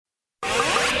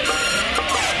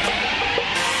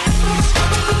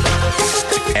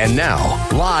And now,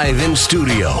 live in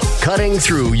studio, cutting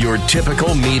through your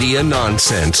typical media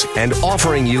nonsense and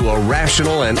offering you a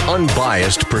rational and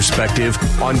unbiased perspective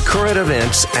on current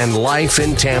events and life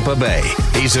in Tampa Bay.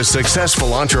 He's a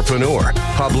successful entrepreneur,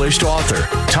 published author,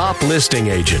 top listing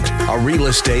agent, a real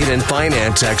estate and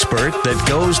finance expert that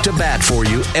goes to bat for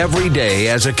you every day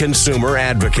as a consumer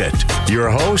advocate.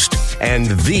 Your host and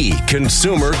the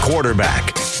consumer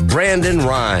quarterback, Brandon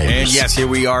Rhymes. And yes, here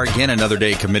we are again, another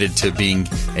day committed to being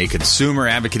a consumer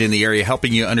advocate in the area,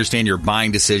 helping you understand your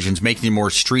buying decisions, making you more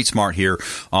street smart here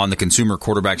on the Consumer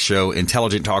Quarterback Show,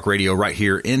 Intelligent Talk Radio right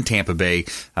here in Tampa Bay.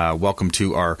 Welcome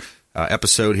to our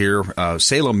episode here.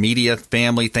 Salem Media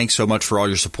family, thanks so much for all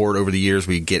your support over the years.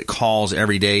 We get calls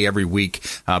every day, every week.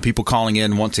 People calling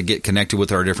in want to get connected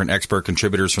with our different expert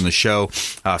contributors from the show.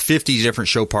 50 different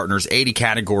show partners, 80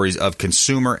 categories of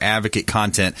consumer advocate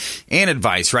content and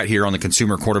advice right here on the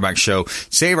Consumer Quarterback Show.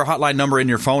 Save our hotline number in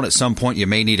your phone. At some point, you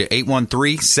may need it.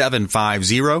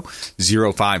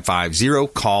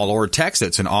 813-750-0550. Call or text.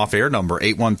 It's an off-air number,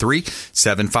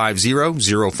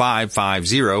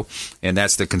 813-750-0550. And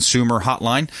that's the Consumer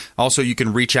Hotline. Also, you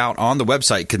can reach out on the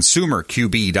website,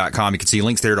 consumerqb.com. You can see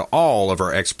links there to all of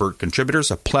our expert contributors,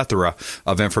 a plethora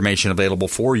of information available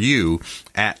for you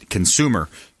at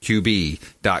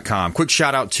consumerqb.com. Quick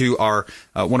shout out to our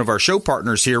one of our show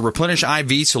partners here, Replenish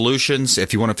IV Solutions.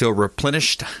 If you want to feel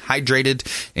replenished, hydrated,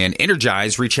 and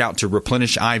energized, reach out to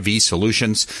Replenish IV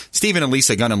Solutions. Stephen and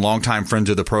Lisa Gunn, longtime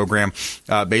friends of the program.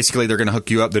 Basically, they're going to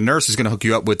hook you up. The nurse is going to hook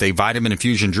you up with a vitamin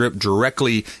infusion drip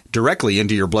directly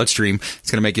into your bloodstream. It's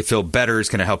going to make you feel better. It's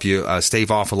going to help you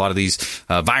stave off a lot of these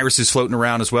viruses floating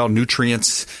around as well,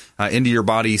 nutrients into your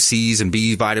body, C's and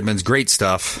B vitamins, great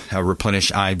stuff.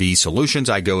 Replenish IV Solutions.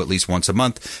 I go at least once a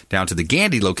month down to the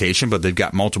Gandy location, but they've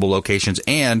got multiple locations,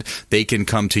 and they can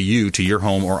come to you, to your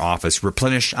home or office.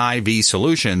 Replenish IV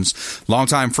Solutions,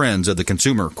 longtime friends of the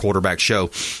Consumer Quarterback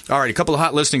Show. All right, a couple of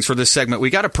hot listings for this segment.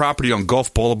 We got a property on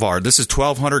Gulf Boulevard. This is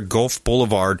 1200 Gulf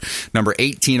Boulevard, number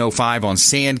 1805 on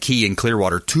Sand Key in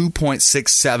Clearwater.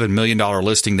 $2.67 million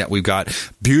listing that we've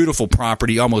got. Beautiful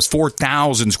property, almost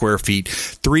 4,000 square feet,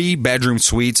 3-bedroom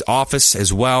suites, office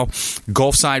as well,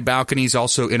 Gulfside balconies,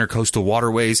 also intercoastal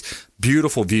waterways,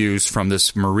 beautiful views from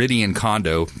this Meridian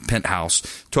condo penthouse,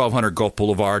 1200 Gulf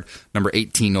Boulevard, number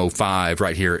 1805,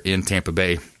 right here in Tampa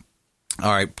Bay.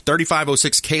 All right,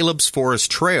 3506 Caleb's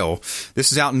Forest Trail.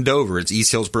 This is out in Dover. It's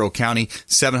East Hillsborough County,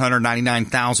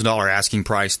 $799,000 asking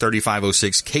price,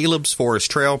 3506 Caleb's Forest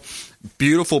Trail.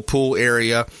 Beautiful pool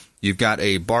area. You've got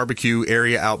a barbecue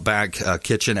area out back,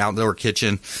 kitchen, outdoor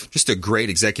kitchen. Just a great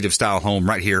executive-style home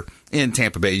right here in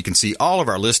Tampa Bay. You can see all of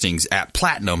our listings at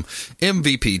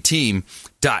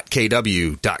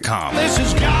platinummvpteam.kw.com. This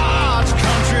is God's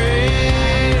country.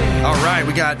 All right,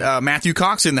 we got Matthew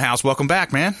Cox in the house. Welcome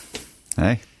back, man.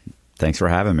 Hey, thanks for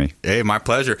having me. Hey, my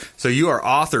pleasure. So you are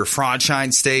author, Fraud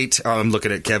Shine State. Oh, I'm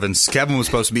looking at Kevin's. Kevin was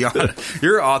supposed to be on it.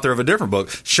 You're author of a different book,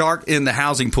 Shark in the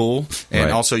Housing Pool. And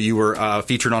Right. Also you were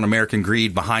featured on American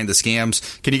Greed, Behind the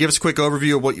Scams. Can you give us a quick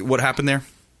overview of what happened there?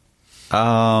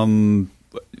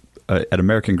 At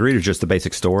American Greed is just the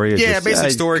basic story.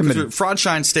 Basic story. Because Fraud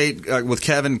Shine State with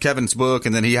Kevin's book,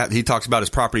 and then he talks about his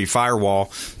property firewall.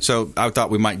 So I thought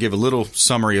we might give a little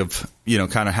summary of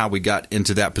kind of how we got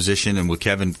into that position, and with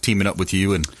Kevin teaming up with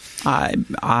you. And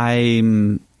I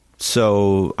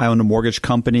own a mortgage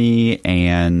company,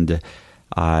 and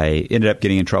I ended up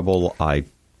getting in trouble. I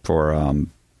ended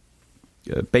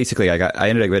up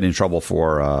getting in trouble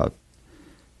for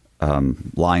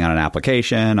lying on an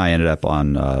application. I ended up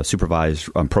on supervised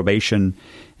probation,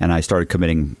 and I started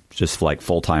committing just like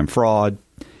full-time fraud.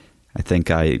 I think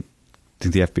the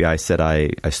FBI said I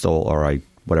stole, or I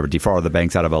defrauded the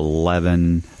banks out of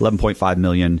 $11.5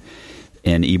 million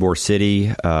in Ybor City,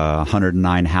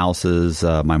 109 houses.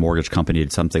 My mortgage company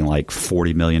did something like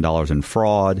 $40 million in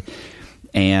fraud.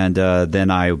 And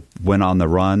then I went on the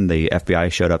run. The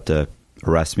FBI showed up to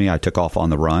arrest me. I took off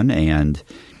on the run, and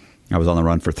I was on the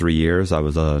run for 3 years. I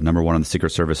was number one on the Secret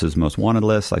Service's most wanted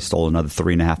list. I stole another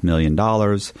 $3.5 million.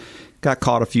 Got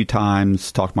caught a few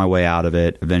times, talked my way out of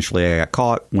it. Eventually, I got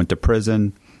caught, went to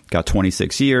prison, got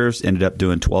 26 years, ended up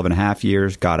doing 12 and a half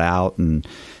years, got out, and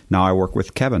now I work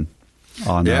with Kevin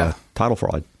on title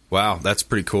fraud. Wow, that's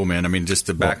pretty cool, man. I mean, just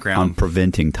the background on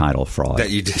preventing title fraud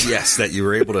that you did. Yes, that you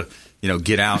were able to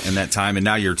get out in that time, and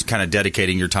now you're kind of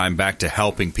dedicating your time back to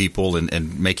helping people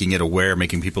and making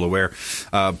people aware.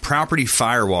 Property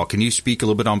Firewall. Can you speak a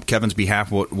little bit on Kevin's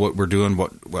behalf? What we're doing,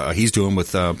 what he's doing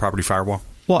with Property Firewall?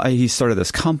 Well, he started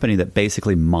this company that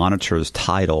basically monitors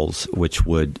titles, which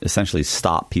would essentially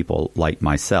stop people like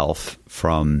myself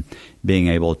from being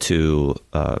able to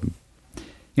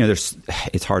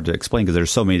it's hard to explain because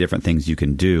there's so many different things you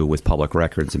can do with public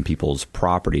records and people's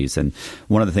properties. And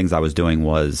one of the things I was doing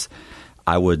was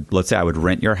let's say I would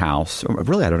rent your house.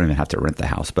 Really, I don't even have to rent the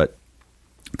house, but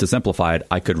to simplify it,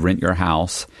 I could rent your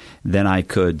house. Then I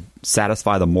could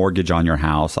satisfy the mortgage on your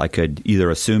house. I could either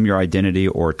assume your identity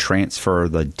or transfer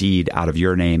the deed out of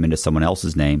your name into someone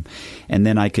else's name. And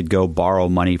then I could go borrow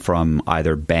money from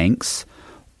either banks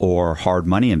or hard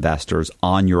money investors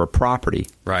on your property.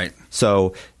 Right.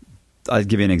 So I'll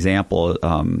give you an example.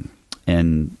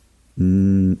 In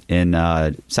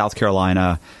South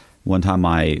Carolina, one time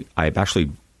I actually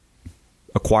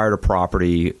acquired a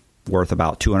property worth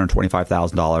about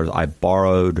 $225,000. I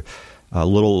borrowed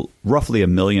roughly $1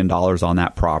 million on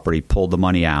that property, pulled the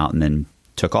money out, and then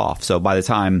took off. So by the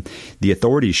time the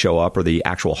authorities show up or the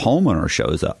actual homeowner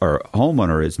shows up or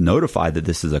homeowner is notified that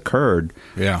this has occurred,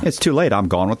 it's too late. I'm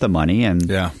gone with the money, and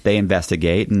they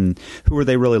investigate. And who are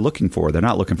they really looking for? They're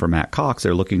not looking for Matt Cox.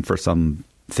 They're looking for some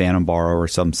phantom borrower or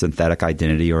some synthetic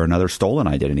identity or another stolen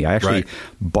identity. I actually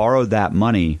borrowed that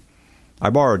money.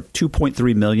 I borrowed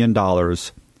 $2.3 million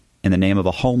in the name of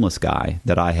a homeless guy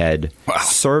that I had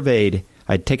surveyed.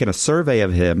 I'd taken a survey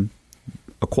of him,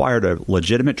 acquired a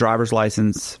legitimate driver's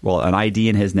license, an ID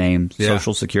in his name,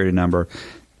 social security number,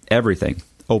 everything.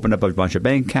 Opened up a bunch of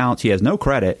bank accounts. He has no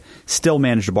credit. Still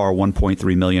managed to borrow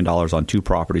 $1.3 million on 2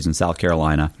 properties in South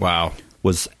Carolina. Wow.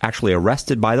 Was actually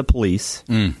arrested by the police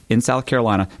in South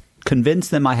Carolina. Convinced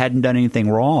them I hadn't done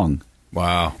anything wrong.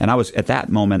 Wow. And at that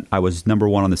moment, I was number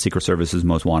 1 on the Secret Service's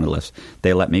most wanted list.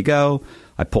 They let me go.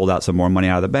 I pulled out some more money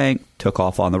out of the bank, took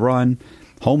off on the run.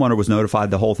 Homeowner was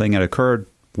notified the whole thing had occurred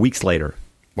weeks later.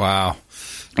 Wow.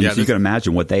 And so you can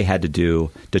imagine what they had to do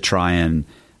to try and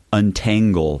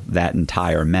untangle that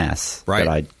entire mess that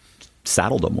I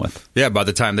saddled them with. Yeah, by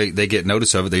the time they get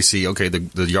notice of it, they see, okay,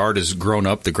 the yard has grown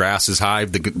up, the grass is high,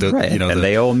 and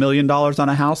they owe $1 million on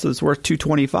a house that's worth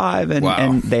 $225,000,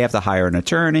 and they have to hire an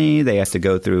attorney. They have to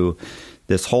go through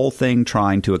this whole thing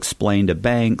trying to explain to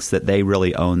banks that they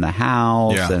really own the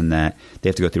house and that they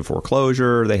have to go through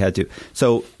foreclosure. They had to.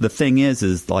 So the thing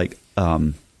is like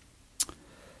with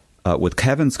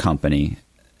Kevin's company,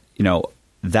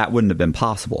 that wouldn't have been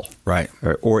possible. Right.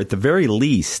 Or at the very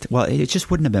least, it just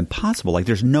wouldn't have been possible. Like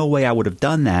there's no way I would have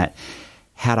done that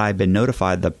had I been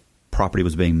notified the property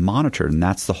was being monitored. And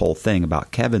that's the whole thing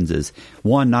about Kevin's is,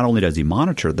 one, not only does he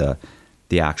monitor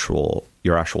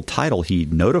your actual title, he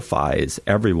notifies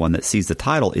everyone that sees the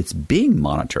title it's being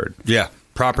monitored. Yeah.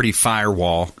 Property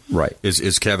firewall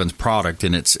is Kevin's product,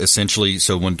 and it's essentially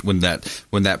so when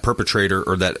that perpetrator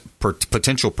or that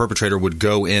potential perpetrator would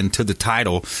go into the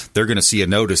title, they're going to see a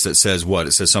notice that says what?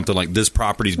 It says something like this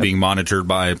property is being monitored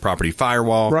by a property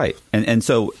firewall. Right. And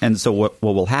so what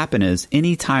will happen is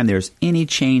anytime there's any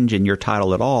change in your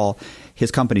title at all,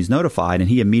 his company's notified, and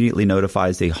he immediately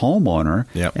notifies the homeowner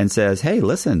and says, "Hey,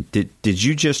 listen, did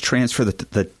you just transfer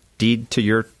the deed to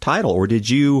your title, or did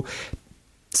you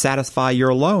satisfy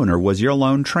your loan, or was your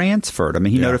loan transferred?" I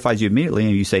mean, he notifies you immediately,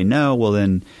 and you say no. Well,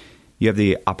 then you have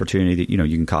the opportunity that you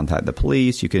can contact the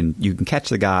police. You can catch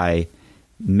the guy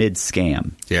mid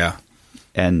scam. Yeah,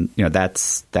 and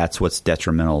that's what's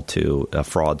detrimental to a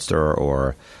fraudster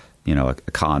or a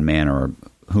con man or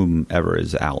whomever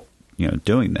is out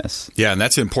doing this. Yeah, and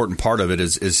that's an important part of it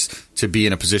is to be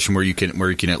in a position where you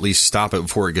can at least stop it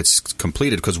before it gets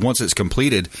completed. Because once it's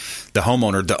completed, the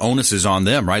homeowner, the onus is on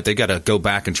them, right? They got to go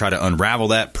back and try to unravel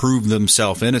that, prove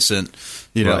themselves innocent,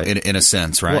 in a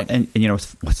sense, right? Well, and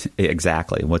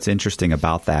what's interesting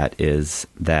about that is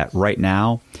that right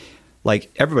now,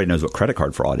 like everybody knows what credit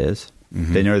card fraud is.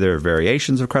 Mm-hmm. They know there are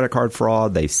variations of credit card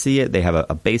fraud. They see it. They have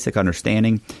a basic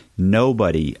understanding.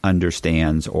 Nobody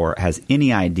understands or has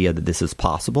any idea that this is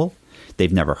possible.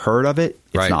 They've never heard of it.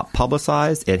 It's not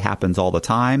publicized. It happens all the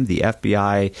time. The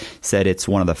FBI said it's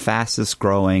one of the fastest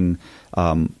growing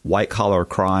white-collar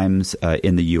crimes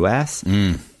in the U.S.,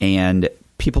 and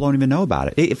people don't even know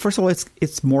about it. First of all,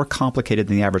 it's more complicated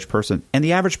than the average person. And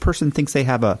the average person thinks they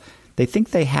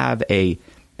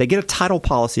get a title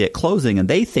policy at closing, and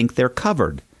they think they're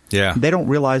covered. Yeah. They don't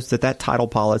realize that title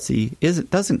policy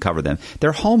doesn't cover them.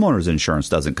 Their homeowner's insurance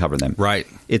doesn't cover them. Right.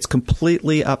 It's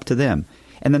completely up to them.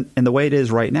 And the way it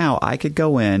is right now, I could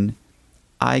go in,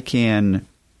 I could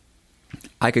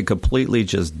completely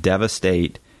just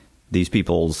devastate these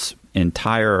people's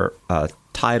entire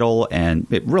title and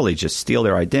it really just steal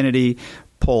their identity,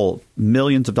 pull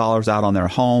millions of dollars out on their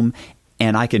home.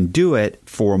 And I can do it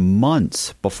for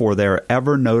months before they're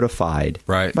ever notified.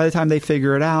 Right. By the time they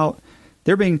figure it out,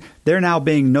 they're now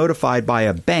being notified by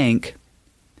a bank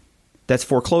that's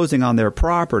foreclosing on their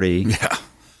property. Yeah.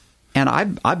 And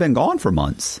I've been gone for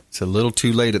months. It's a little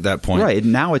too late at that point. Right.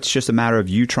 Now it's just a matter of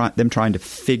them trying to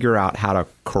figure out how to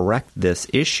correct this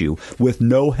issue with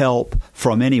no help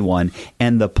from anyone.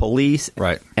 And the police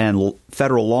and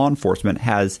federal law enforcement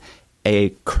has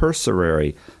a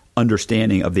cursory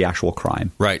understanding of the actual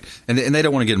crime. Right. And they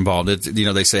don't want to get involved.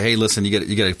 They say, hey, listen,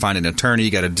 you got to find an attorney.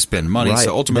 You got to spend money. Right.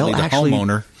 So ultimately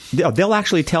homeowner. They'll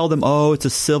actually tell them,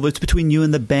 it's between you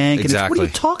and the bank. Exactly. And what are you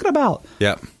talking about?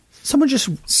 Yeah. Someone just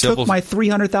took my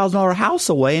 $300,000 house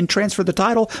away and transferred the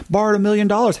title, borrowed $1 million.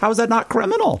 How is that not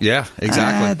criminal? Yeah,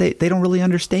 exactly. They don't really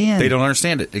understand. They don't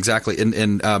understand it, exactly.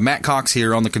 And Matt Cox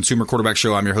here on the Consumer Quarterback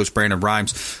Show. I'm your host, Brandon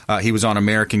Rhymes. He was on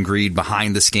American Greed,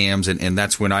 Behind the Scams, and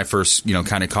that's when I first,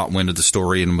 kind of caught wind of the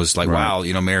story and was like, wow,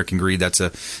 American Greed, that's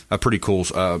a pretty cool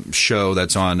show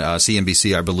that's on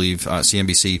CNBC, I believe.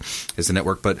 CNBC is the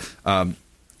network, but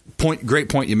great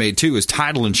point you made, too, is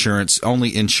title insurance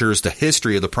only insures the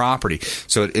history of the property.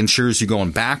 So it insures you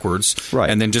going backwards. Right.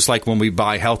 And then just like when we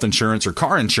buy health insurance or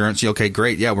car insurance, okay,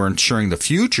 great. Yeah, we're insuring the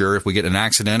future if we get an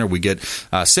accident or we get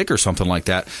sick or something like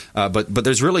that. But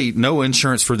there's really no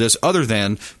insurance for this other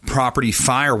than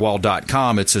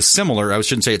propertyfirewall.com. It's a similar, I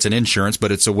shouldn't say it's an insurance,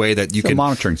 but it's a way that you can.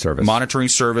 Monitoring service. Monitoring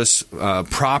service.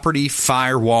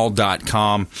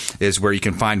 Propertyfirewall.com is where you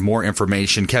can find more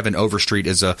information. Kevin Overstreet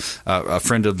is a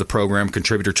friend of the program,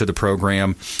 contributor to the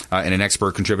program, and an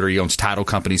expert contributor. He owns title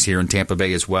companies here in Tampa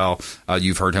Bay as well.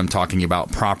 You've heard him talking about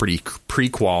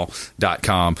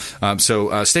propertyprequal.com.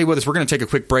 So stay with us. We're going to take a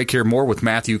quick break here. More with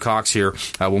Matthew Cox here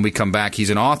when we come back. He's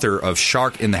an author of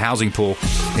Shark in the Housing Pool.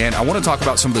 And I want to talk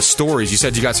about some of the stories. You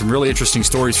said you got some really interesting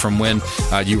stories from when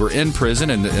you were in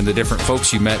prison and the different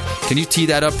folks you met. Can you tee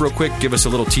that up real quick? Give us a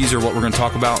little teaser what we're going to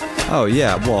talk about. Oh,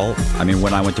 yeah. Well,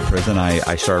 when I went to prison,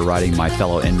 I started writing my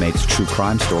fellow inmates' true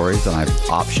crime stories, and I've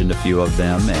optioned a few of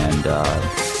them, and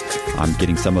I'm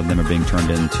getting some of them are being turned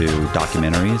into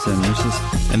documentaries.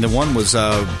 And the one was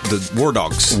the War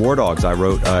Dogs. War Dogs. I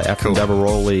wrote Ephraim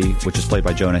Deveroli, which is played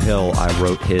by Jonah Hill. I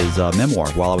wrote his memoir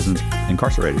while I was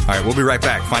incarcerated. All right, we'll be right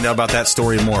back. Find out about that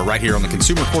story and more right here on the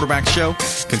Consumer Quarterback Show,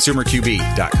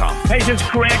 ConsumerQB.com. Hey, this is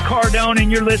Grant Cardone,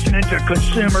 and you're listening to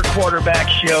Consumer Quarterback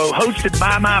Show, hosted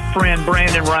by my friend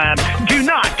Brandon Rhymes. Do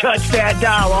not touch that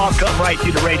dial. I'll come right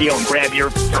through the radio and grab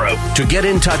your throat. To get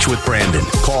in touch with Brandon,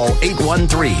 call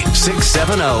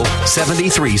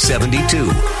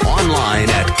 813-670-7372. Online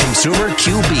at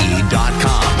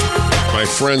ConsumerQB.com. My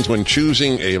friends, when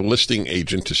choosing a listing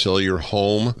agent to sell your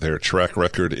home, their track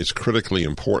record is critically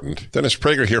important. Dennis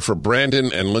Prager here for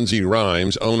Brandon and Lindsay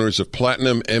Rhymes, owners of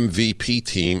Platinum MVP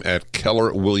Team at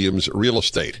Keller Williams Real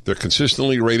Estate. They're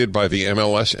consistently rated by the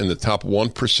MLS in the top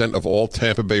 1% of all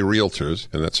Tampa Bay realtors,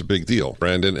 and that's a big deal.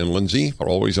 Brandon and Lindsay are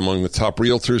always among the top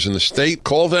realtors in the state.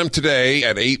 Call them today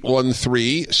at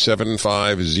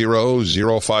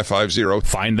 813-750-0550.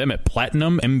 Find them at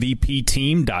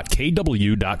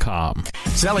platinummvpteam.kw.com.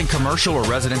 Selling commercial or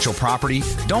residential property?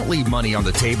 Don't leave money on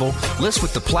the table. List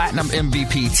with the Platinum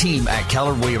MVP team at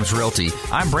Keller Williams Realty.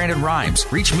 I'm Brandon Rhymes.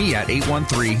 Reach me at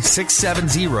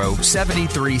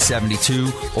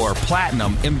 813-670-7372 or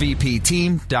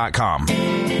platinummvpteam.com.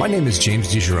 My name is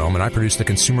James DeJerome, and I produce the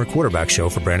Consumer Quarterback Show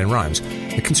for Brandon Rhymes.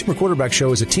 The Consumer Quarterback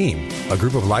Show is a team, a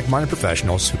group of like-minded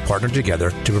professionals who partner together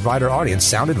to provide our audience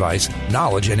sound advice,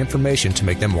 knowledge, and information to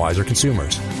make them wiser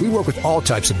consumers. We work with all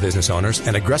types of business owners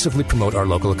and aggressively promote our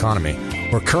local economy.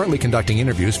 We're currently conducting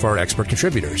interviews for our expert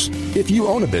contributors. If you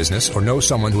own a business or know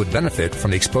someone who would benefit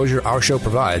from the exposure our show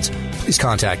provides, please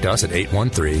contact us at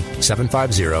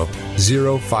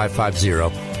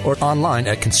 813-750-0550 or online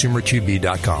at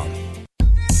consumerqb.com.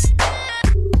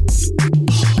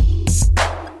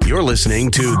 You're listening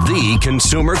to The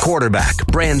Consumer Quarterback,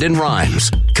 Brandon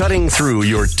Rhymes, cutting through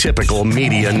your typical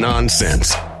media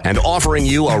nonsense and offering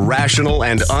you a rational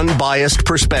and unbiased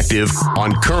perspective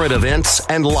on current events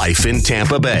and life in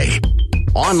Tampa Bay.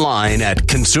 Online at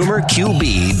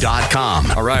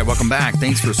ConsumerQB.com. All right, welcome back.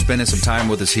 Thanks for spending some time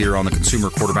with us here on the Consumer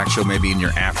Quarterback Show, maybe in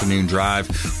your afternoon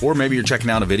drive, or maybe you're checking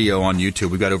out a video on YouTube.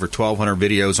 We've got over 1,200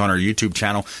 videos on our YouTube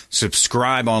channel.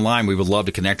 Subscribe online. We would love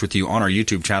to connect with you on our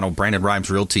YouTube channel, Brandon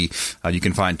Rhymes Realty. You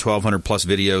can find 1,200 plus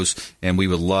videos, and we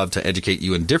would love to educate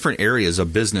you in different areas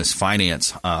of business,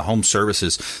 finance, home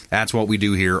services. That's what we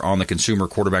do here on the Consumer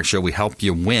Quarterback Show. We help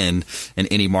you win in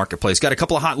any marketplace. Got a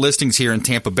couple of hot listings here in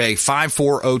Tampa Bay.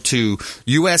 5402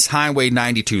 U.S. Highway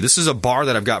 92. This is a bar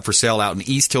that I've got for sale out in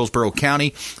East Hillsborough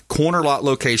County. Corner lot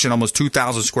location, almost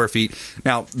 2,000 square feet.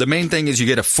 Now, the main thing is you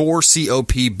get a 4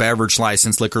 Cqb beverage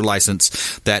license, liquor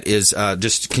license, that is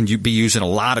just can be used in a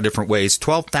lot of different ways.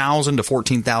 $12,000 to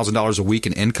 $14,000 a week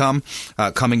in income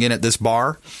coming in at this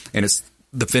bar. And it's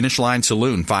the Finish Line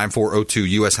Saloon, 5402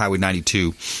 U.S. Highway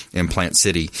 92 in Plant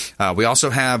City. We also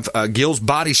have Gill's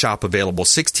Body Shop available,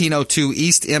 1602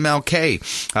 East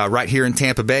MLK, right here in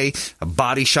Tampa Bay. A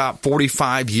body shop,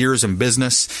 45 years in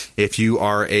business. If you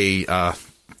are a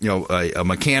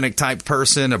mechanic type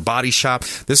person, a body shop,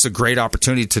 this is a great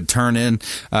opportunity to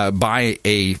buy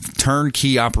a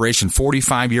turnkey operation,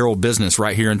 45-year-old business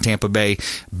right here in Tampa Bay.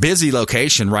 Busy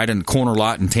location right in the corner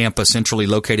lot in Tampa, centrally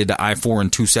located to I-4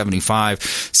 and 275,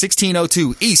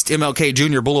 1602 East MLK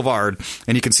Junior Boulevard.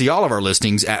 And you can see all of our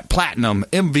listings at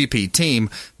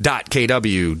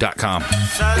platinummvpteam.kw.com.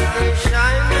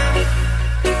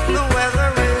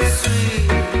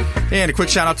 And a quick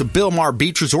shout out to Bill Maher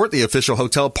Beach Resort, the official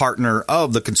hotel partner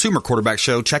of the Consumer Quarterback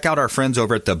Show. Check out our friends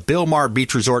over at the Bill Maher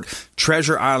Beach Resort,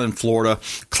 Treasure Island, Florida.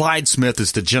 Clyde Smith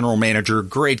is the general manager.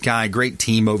 Great guy, great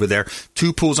team over there.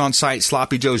 2 pools on site,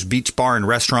 Sloppy Joe's Beach Bar and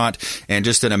Restaurant, and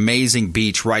just an amazing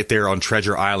beach right there on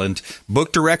Treasure Island.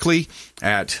 Book directly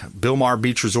at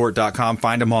BillMaherBeachResort.com.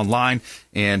 Find them online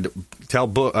and tell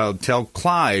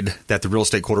Clyde that the Real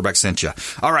Estate Quarterback sent you.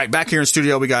 All right, back here in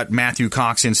studio, we got Matthew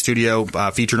Cox in studio,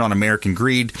 featured on American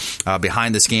Greed,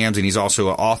 Behind the Scams, and he's also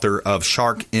an author of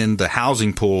Shark in the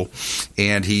Housing Pool,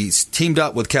 and he's teamed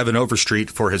up with Kevin Overstreet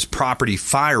for his property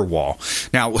firewall.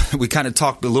 Now, we kind of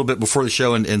talked a little bit before the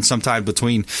show and sometime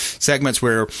between segments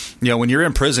where, when you're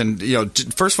in prison,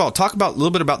 first of all, talk about a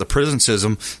little bit about the prison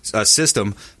system,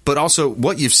 but also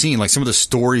what you've seen, like some of the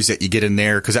stories that you get in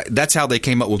there, because that's how they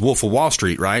came up with Wolf of Wall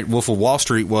Street, right? Wolf of Wall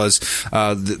Street was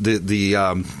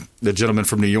the gentleman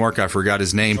from New York. I forgot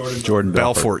his name. Jordan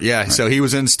Belfort. Yeah. Right. So he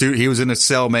was in a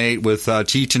cellmate with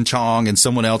Cheech and Chong and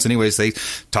someone else. Anyways, they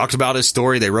talked about his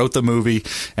story. They wrote the movie,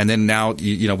 and then now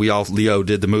Leo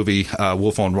did the movie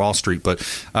Wolf on Wall Street. But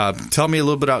tell me a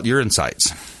little bit about your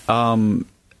insights. I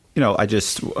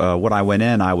just when I went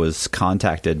in, I was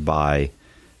contacted by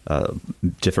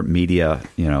different media,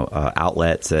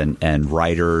 outlets and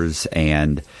writers,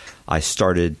 and I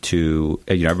started to,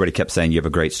 everybody kept saying, you have a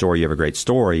great story,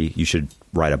 you should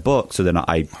write a book. So then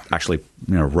I actually,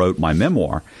 wrote my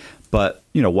memoir. But,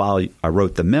 while I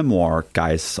wrote the memoir,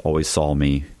 guys always saw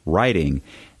me writing.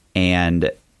 And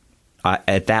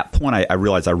at that point, I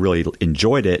realized I really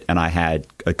enjoyed it, and I had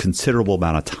a considerable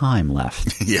amount of time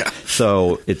left. Yeah.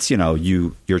 So it's,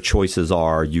 your choices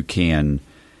are, you can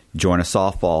join a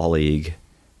softball league,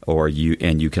 or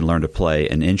you can learn to play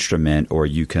an instrument, or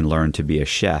you can learn to be a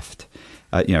chef.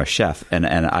 And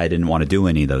I didn't want to do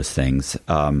any of those things.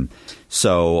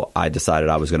 So I decided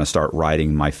I was going to start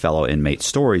writing my fellow inmate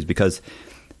stories, because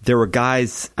there were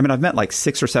guys. I mean, I've met like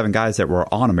 6 or 7 guys that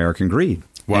were on American Greed.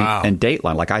 Wow. And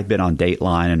Dateline. Like, I've been on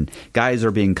Dateline, and guys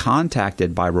are being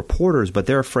contacted by reporters, but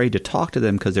they're afraid to talk to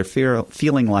them because they're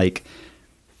feeling like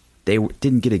they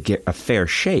didn't get a fair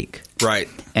shake. Right.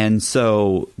 And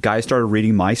so guys started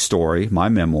reading my story, my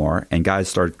memoir, and guys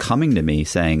started coming to me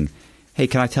saying, hey,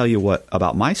 can I tell you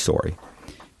about my story?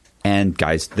 And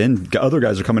other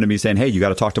guys are coming to me saying, hey, you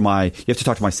have to talk to my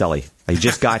cellie. He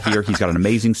just got here. He's got an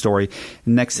amazing story.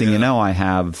 Next thing you know, I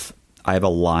have a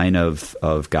line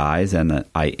of guys, and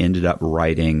I ended up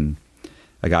writing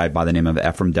a guy by the name of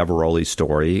Ephraim Deveroli's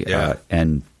story. Yeah.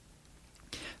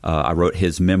 I wrote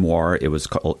his memoir. It's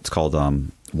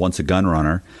called Once a Gun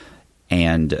Runner,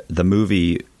 and the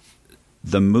movie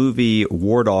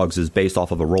War Dogs is based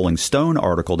off of a Rolling Stone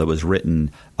article that was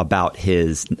written about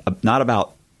not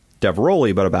about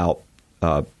Deveroli, but about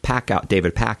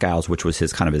David Packows, which was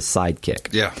his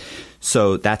sidekick. Yeah.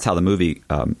 So that's how the movie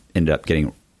ended up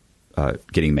getting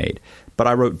made. But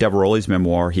I wrote Deveroli's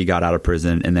memoir. He got out of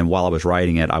prison, and then while I was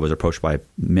writing it, I was approached by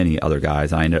many other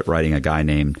guys. I ended up writing a guy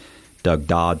named Doug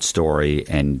Dodd's story,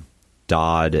 and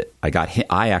Dodd,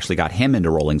 I actually got him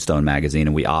into Rolling Stone magazine,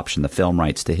 and we optioned the film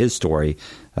rights to his story.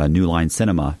 New Line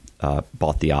Cinema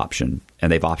bought the option,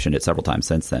 and they've optioned it several times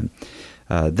since then.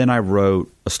 Then I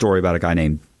wrote a story about a guy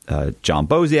named John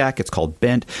Boziak. It's called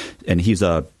Bent, and he's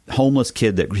a homeless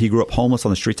kid he grew up homeless on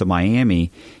the streets of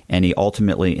Miami, and he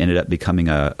ultimately ended up becoming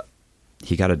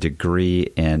he got a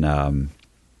degree in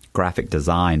graphic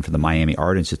design from the Miami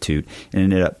Art Institute, and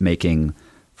ended up making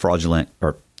fraudulent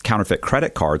or counterfeit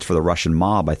credit cards for the Russian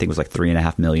mob. I think it was like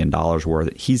 $3.5 million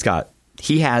worth. He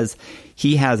has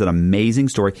an amazing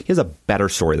story. He has a better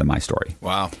story than my story.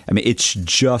 Wow. I mean, it's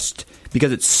just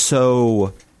because it's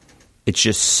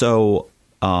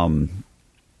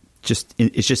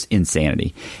just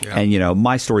insanity. Yeah. And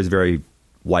my story is very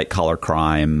white collar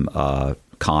crime,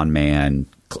 con man,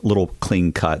 little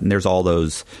clean cut, and there's all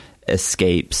those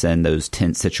escapes and those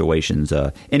tense situations.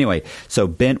 Anyway, so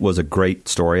Bent was a great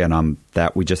story, and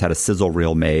that we just had a sizzle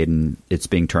reel made, and it's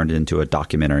being turned into a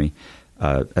documentary.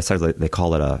 Essentially, they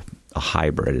call it a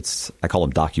hybrid. I call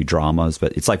them docudramas,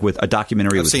 but it's like with a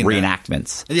documentary with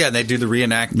reenactments. That. Yeah, they do the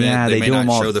reenactment. Yeah, they do them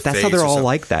all. That's how they're all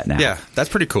like that now. Yeah, that's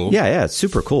pretty cool. Yeah, it's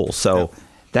super cool. So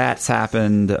that's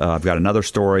happened. I've got another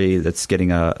story that's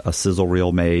getting a sizzle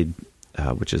reel made,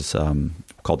 which is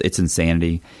called It's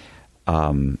Insanity,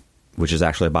 which is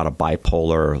actually about a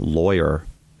bipolar lawyer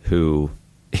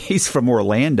he's from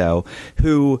Orlando,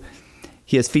 who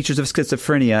he has features of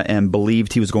schizophrenia and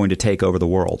believed he was going to take over the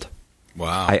world.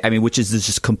 Wow. I mean, which is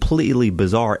just completely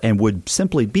bizarre and would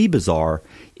simply be bizarre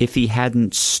if he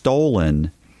hadn't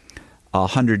stolen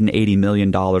 $180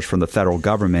 million from the federal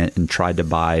government and tried to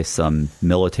buy some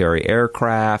military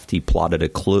aircraft. He plotted a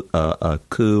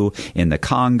coup in the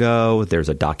Congo. There's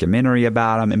a documentary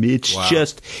about him. I mean, it's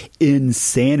just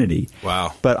insanity.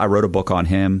 Wow. But I wrote a book on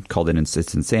him called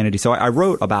It's Insanity. So I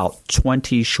wrote about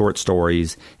 20 short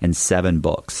stories and 7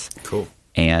 books. Cool.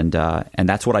 And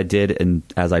that's what I did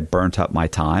as I burnt up my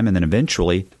time. And then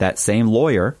eventually that same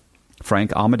lawyer,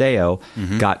 Frank Amadeo,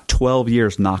 got 12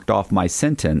 years knocked off my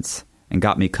sentence and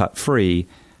got me cut free.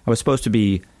 I was supposed to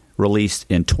be released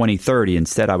in 2030.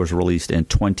 Instead, I was released in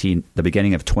the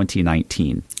beginning of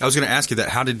 2019. I was going to ask you that.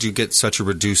 How did you get such a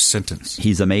reduced sentence?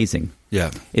 He's amazing.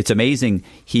 Yeah. It's amazing.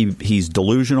 He's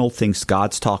delusional, thinks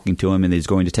God's talking to him and he's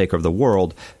going to take over the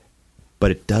world,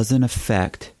 but it doesn't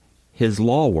affect his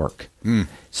law work.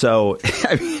 So,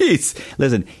 I mean,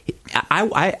 listen,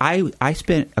 I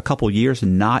spent a couple years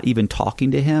not even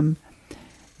talking to him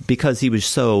because he was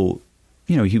so...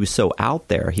 he was so out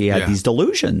there. He had these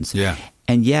delusions. Yeah.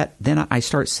 And yet then I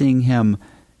start seeing him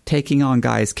taking on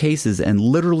guys' cases and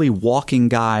literally walking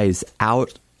guys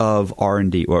out of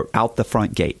R&D or out the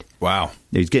front gate. Wow.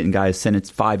 He's getting guys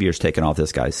sentenced 5 years taken off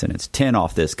this guy's sentence, 10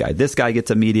 off this guy. This guy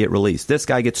gets immediate release. This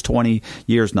guy gets 20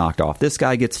 years knocked off. This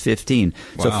guy gets 15.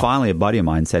 Wow. So finally a buddy of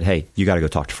mine said, hey, you got to go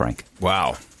talk to Frank.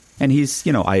 Wow. And he's,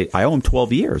 I owe him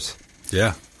 12 years.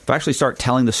 Yeah. If I actually start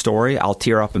telling the story, I'll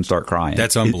tear up and start crying.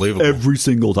 That's unbelievable. Every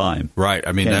single time. Right.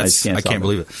 I mean, I can't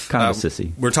believe it. Kind of a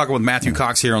sissy. We're talking with Matthew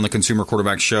Cox here on the Consumer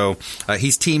Quarterback Show.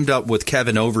 He's teamed up with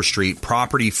Kevin Overstreet.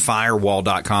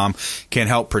 PropertyFirewall.com can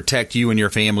help protect you and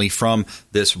your family from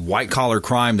this white-collar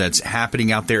crime that's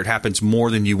happening out there. It happens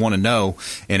more than you want to know,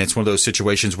 and it's one of those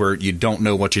situations where you don't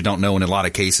know what you don't know in a lot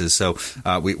of cases. So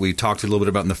we talked a little bit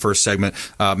about in the first segment.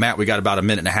 Matt, we got about a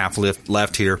minute and a half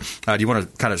left here. Do you want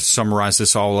to kind of summarize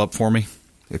this all up for me,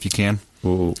 if you can?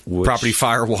 Property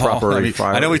Firewall.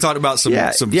 I know we talked about some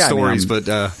stories, but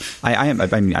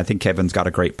I think Kevin's got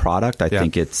a great product. I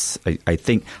think here's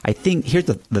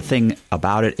the thing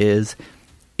about it is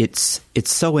it's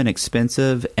so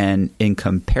inexpensive, and in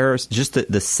comparison, just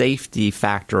the safety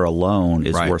factor alone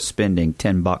is worth spending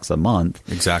 $10 a month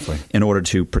exactly in order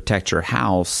to protect your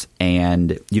house,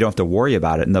 and you don't have to worry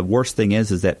about it. And the worst thing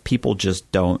is that people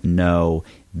just don't know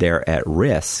they're at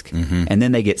risk, and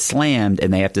then they get slammed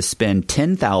and they have to spend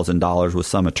 $10,000 with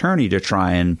some attorney to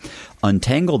try and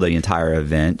untangle the entire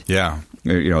event,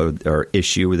 or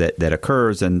issue that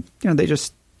occurs, and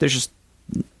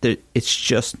it's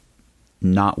just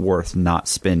not worth not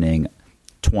spending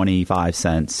 25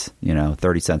 cents,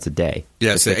 30 cents a day.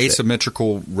 Yeah, it's an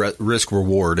asymmetrical risk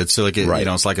reward. It's like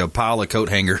it's like a pile of coat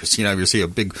hangers. You see a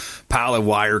big pile of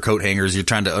wire coat hangers. You're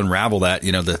trying to unravel that.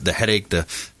 The headache, the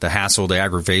hassle, the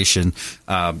aggravation.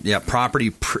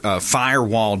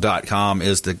 PropertyFirewall.com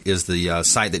is the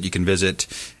site that you can visit.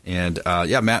 And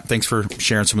Matt, thanks for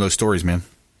sharing some of those stories, man.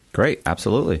 Great.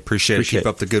 Absolutely. Appreciate it. Keep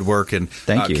up the good work. And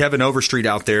thank you. Kevin Overstreet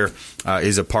out there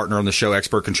is a partner on the show,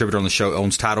 expert contributor on the show,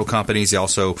 owns title companies. He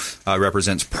also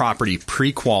represents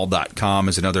PropertyPrequal.com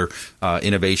is another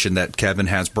innovation that Kevin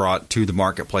has brought to the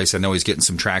marketplace. I know he's getting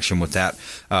some traction with that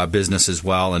business as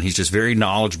well. And he's just very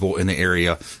knowledgeable in the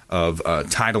area of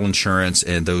title insurance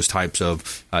and those types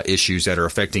of issues that are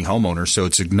affecting homeowners. So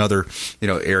it's another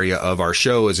area of our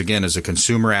show is a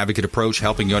consumer advocate approach,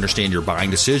 helping you understand your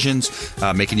buying decisions,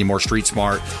 making you more street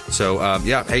smart. So,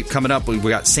 hey, coming up, we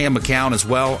got Sam McCown as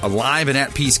well, alive and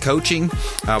at peace coaching.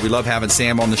 We love having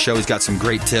Sam on the show. He's got some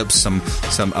great tips, some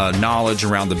knowledge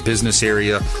around the business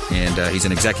area, and he's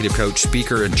an executive coach,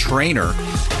 speaker, and trainer.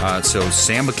 So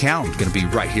Sam McCown is going to be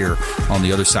right here on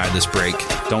the other side of this break.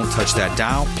 Don't touch that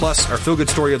dial. Plus, our feel-good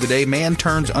story of the day, man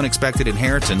turns unexpected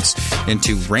inheritance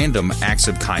into random acts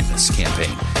of kindness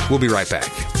campaign. We'll be right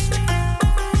back.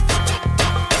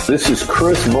 This is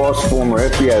Chris Voss, former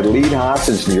FBI lead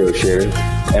hostage negotiator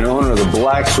and owner of the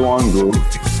Black Swan Group,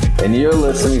 and you're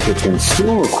listening to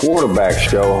Consumer Quarterback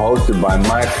Show hosted by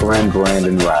my friend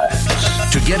Brandon Rhymes.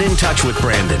 To get in touch with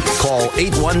Brandon, call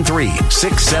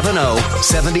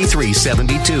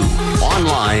 813-670-7372.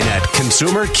 Online at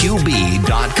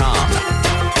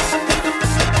ConsumerQB.com.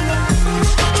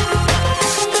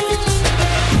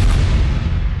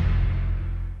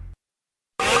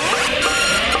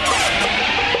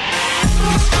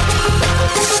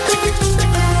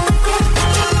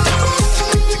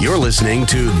 listening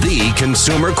to the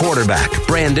consumer quarterback,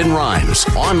 Brandon Rhymes,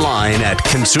 online at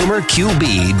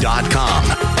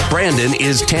consumerqb.com. Brandon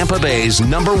is Tampa Bay's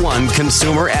 #1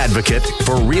 consumer advocate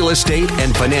for real estate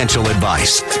and financial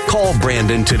advice. Call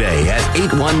Brandon today at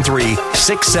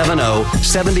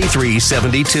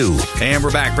 813-670-7372. And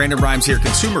we're back. Brandon Rhymes here,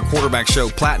 Consumer Quarterback Show,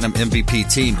 Platinum MVP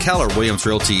team, Keller Williams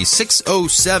Realty,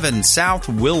 607 South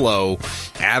Willow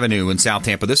Avenue in South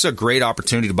Tampa. This is a great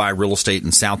opportunity to buy real estate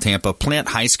in South Tampa, Plant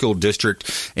High School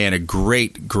District, and a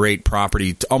great, great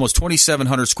property. Almost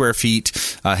 2,700 square feet,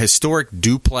 historic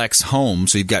duplex home.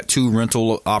 So you've got 2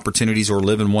 rental opportunities, or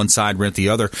live in one side, rent the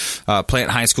other. Plant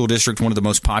High School District, one of the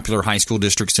most popular high school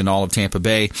districts in all of Tampa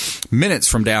Bay. Minutes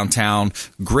from downtown.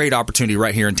 Great opportunity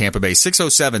right here in Tampa Bay.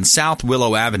 607 South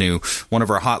Willow Avenue, one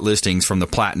of our hot listings from the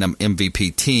Platinum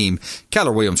MVP team,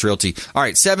 Keller Williams Realty. All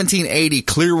right, 1780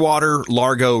 Clearwater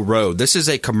Largo Road. This is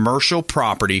a commercial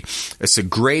property. It's a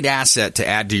great asset to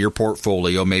add to your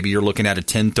portfolio. Maybe you're looking at a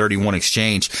 1031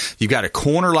 exchange. You've got a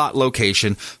corner lot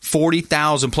location,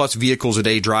 40,000 plus vehicles a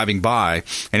day driving by,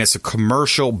 and it's a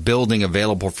commercial building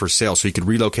available for sale. So you could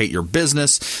relocate your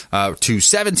business to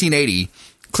 1780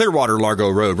 Clearwater Largo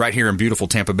Road, right here in beautiful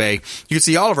Tampa Bay. You can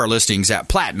see all of our listings at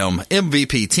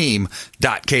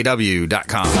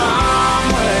platinummvpteam.kw.com.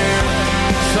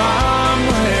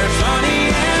 Somewhere sunny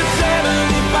and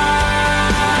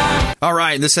 75. All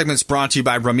right, this segment's brought to you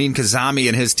by Ramin Kazami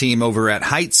and his team over at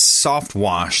Heights Soft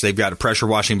Wash. They've got a pressure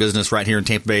washing business right here in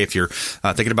Tampa Bay. If you're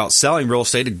thinking about selling real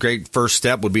estate, a great first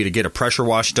step would be to get a pressure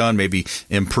wash done, maybe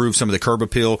improve some of the curb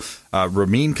appeal.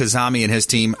 Ramin Kazami and his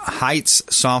team, Heights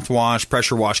Soft Wash,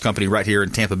 pressure wash company right here in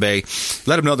Tampa Bay.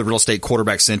 Let them know the real estate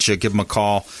quarterback sent you. Give them a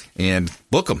call and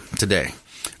book them today.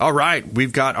 All right,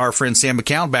 we've got our friend Sam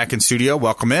McCown back in studio.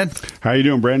 Welcome in. How you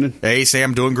doing, Brandon? Hey,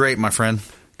 Sam, doing great, my friend.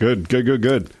 Good. I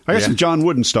got some John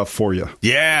Wooden stuff for you.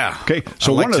 Yeah. Okay,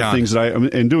 so one of the things that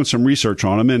I'm doing some research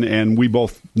on him, and we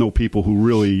both know people who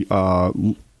really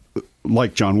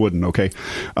like John Wooden, okay?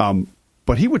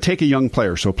 But he would take a young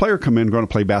player. So a player come in, going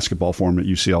to play basketball for him at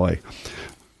UCLA.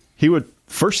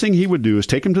 First thing he would do is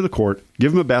take him to the court,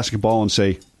 give him a basketball, and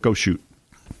say, go shoot.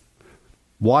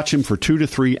 Watch him for 2 to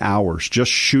 3 hours,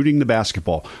 just shooting the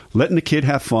basketball, letting the kid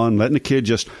have fun, letting the kid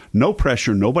just, no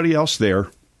pressure, nobody else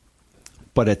there.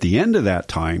 But at the end of that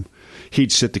time,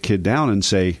 he'd sit the kid down and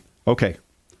say, okay,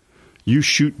 you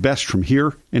shoot best from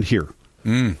here and here.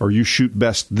 Or you shoot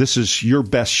best, this is your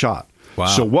best shot. Wow.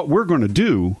 So what we're going to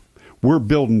do, we're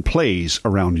building plays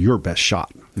around your best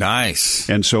shot. Nice.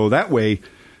 And so that way,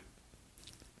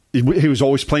 he was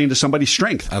always playing to somebody's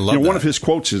strength. I love that. One of his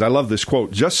quotes is, I love this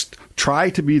quote, just try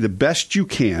to be the best you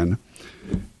can,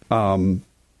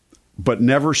 but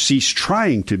never cease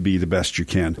trying to be the best you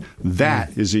can.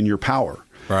 That is in your power.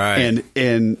 Right.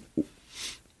 And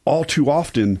all too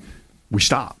often, we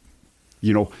stop.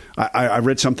 You know, I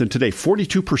read something today.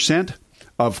 42%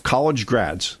 of college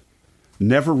grads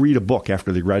never read a book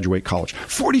after they graduate college.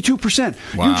 42%.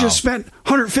 Wow. You just spent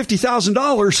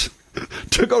 $150,000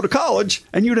 to go to college,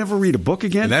 and you never read a book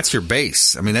again. And that's your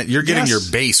base. I mean, you're getting your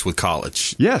base with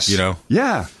college. Yes. You know?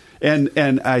 Yeah.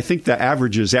 And I think the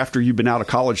average is after you've been out of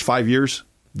college 5 years,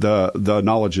 the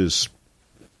knowledge is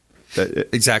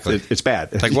exactly. It's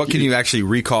bad. Like, what can you actually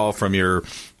recall from your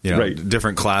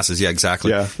different classes? Yeah,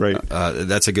 exactly. Yeah, right.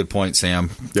 That's a good point, Sam.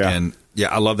 Yeah. And yeah,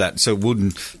 I love that. So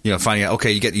Wooden, finding out,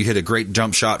 okay, you hit a great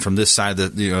jump shot from this side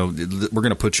that, we're going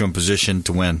to put you in position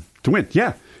to win. To win.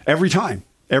 Yeah. Every time.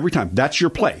 That's your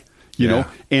play. You know,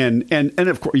 and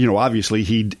of course, obviously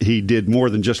he did more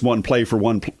than just one play for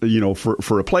one,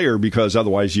 for a player, because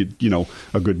otherwise a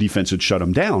good defense would shut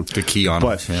him down. The key on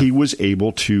but him. Yeah. He was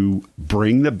able to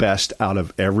bring the best out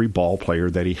of every ball player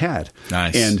that he had.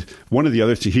 Nice. And one of the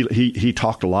other things, he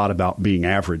talked a lot about being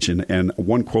average, and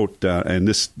one quote, and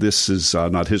this is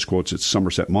not his quotes, it's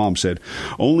Somerset Maugham said,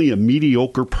 "Only a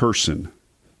mediocre person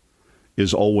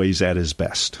is always at his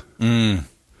best."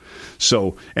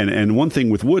 So, and one thing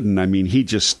with Wooden, I mean, he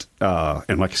just,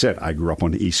 and like I said, I grew up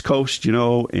on the East Coast,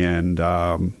 and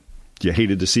you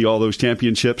hated to see all those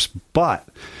championships, but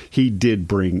he did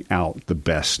bring out the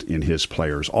best in his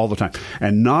players all the time,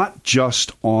 and not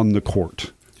just on the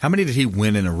court. How many did he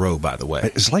win in a row, by the way?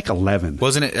 It's like 11.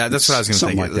 Wasn't it? That's what I was going to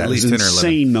think. Like that. At least 10 or 11.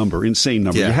 Insane number.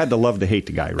 Yeah. You had to love to hate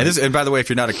the guy, right? And by the way, if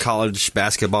you're not a college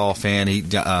basketball fan,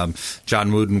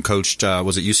 John Wooden coached,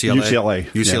 was it UCLA?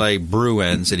 UCLA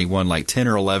Bruins, and he won like 10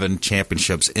 or 11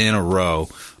 championships in a row.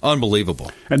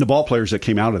 Unbelievable. And the ball players that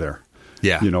came out of there.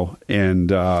 Yeah.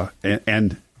 And on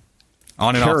and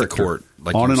off the court.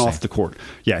 Like on and off the court.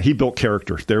 Yeah, he built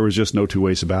character. There was just no two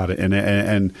ways about it.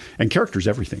 And character's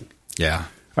everything. Yeah.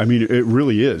 I mean, it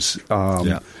really is.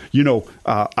 You know,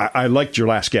 I liked your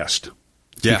last guest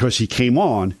because he came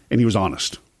on and he was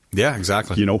honest. Yeah,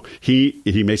 exactly. You know, he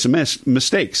made some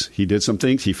mistakes. He did some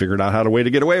things. He figured out how to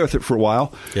get away with it for a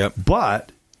while. Yep.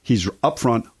 But he's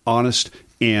upfront, honest,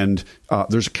 and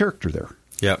there's a character there.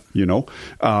 Yep. You know,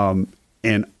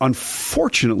 and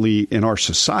unfortunately, in our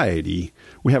society,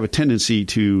 we have a tendency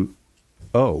to,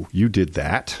 oh, you did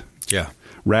that. Yeah.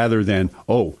 Rather than,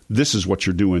 oh, this is what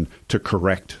you're doing to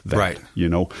correct that. Right. You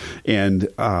know, and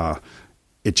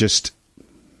it just.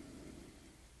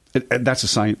 That's a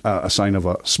sign of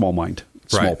a small mind,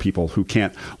 small people who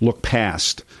can't look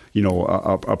past, you know,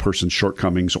 a person's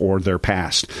shortcomings or their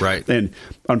past. Right. And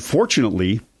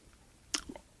unfortunately,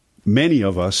 many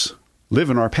of us live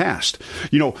in our past.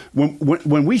 You know,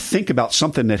 when we think about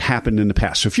something that happened in the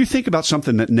past, so if you think about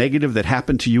something that negative that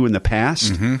happened to you in the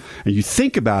past, and you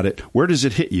think about it, where does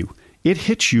it hit you? It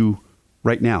hits you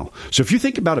right now. So if you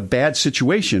think about a bad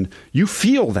situation, you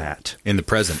feel that. In the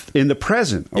present. In the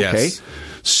present, okay? Yes.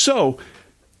 So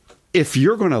if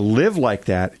you're going to live like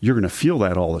that, you're going to feel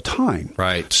that all the time.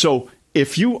 Right. So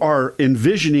if you are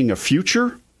envisioning a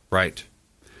future, right,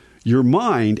 your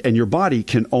mind and your body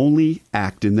can only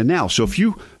act in the now. So if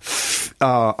you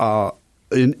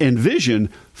envision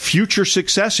future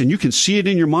success and you can see it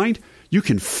in your mind, you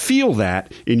can feel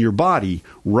that in your body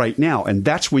right now, and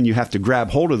that's when you have to grab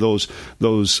hold of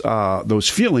those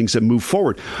feelings and move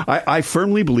forward. I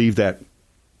firmly believe that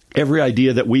every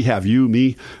idea that we have, you,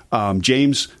 me,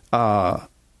 James,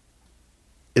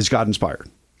 is God inspired.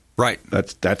 Right.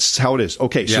 That's how it is.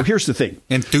 Okay, so here's the thing.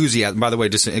 Enthusiasm. By the way,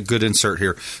 just a good insert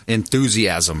here.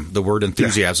 Enthusiasm. The word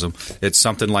enthusiasm. Yeah. It's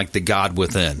something like the God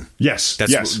within. Yes.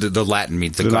 That's the Latin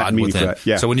means the God within.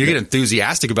 Yeah. So when you get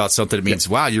enthusiastic about something, it means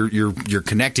wow, you're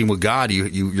connecting with God.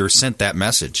 You're sent that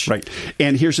message. Right.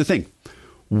 And here's the thing.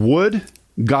 Would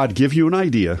God give you an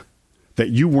idea that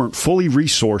you weren't fully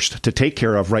resourced to take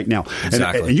care of right now?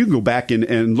 Exactly. And you can go back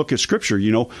and look at Scripture.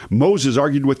 You know, Moses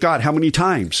argued with God how many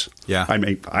times? Yeah. I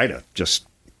mean, I'd have just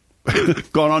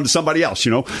gone on to somebody else,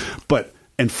 you know.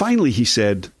 And finally he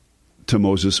said to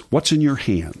Moses, "What's in your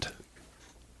hand?"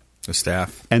 The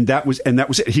staff. And that was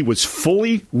it. He was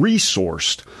fully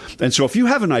resourced. And so if you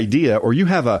have an idea, or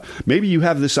maybe you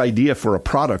have this idea for a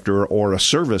product or a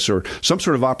service or some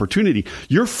sort of opportunity,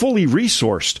 you're fully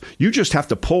resourced. You just have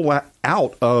to pull that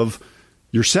out of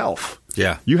yourself.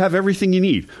 Yeah. You have everything you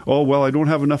need. Oh, well, I don't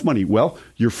have enough money. Well,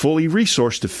 you're fully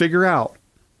resourced to figure out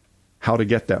how to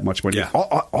get that much money. Yeah.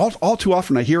 All too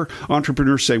often I hear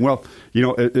entrepreneurs saying, well, you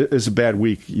know, it's a bad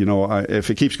week. You know,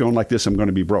 if it keeps going like this, I'm going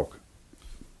to be broke.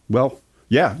 Well,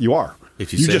 yeah, you are.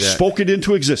 If you just that. Spoke it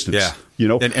into existence. Yeah, you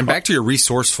know. And back to your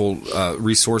resources.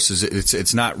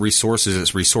 It's not resources.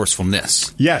 It's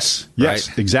resourcefulness. Yes. Yes.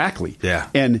 Right? Exactly. Yeah.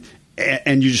 And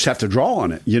you just have to draw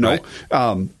on it. You know,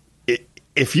 right.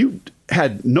 If you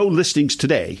had no listings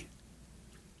today,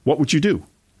 what would you do?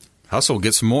 Hustle,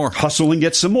 get some more. Hustle and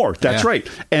get some more. That's right.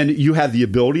 And you have the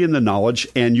ability and the knowledge,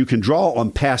 and you can draw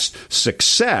on past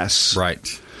success.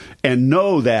 Right. And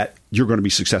know that you're going to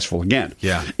be successful again.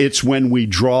 Yeah. It's when we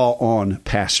draw on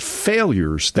past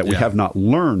failures that we have not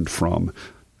learned from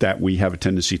that we have a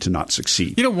tendency to not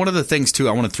succeed. You know, one of the things, too,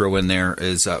 I want to throw in there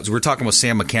is we're talking with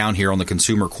Sam McCown here on the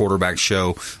Consumer Quarterback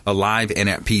Show, Alive and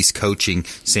at Peace Coaching,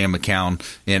 Sam McCown,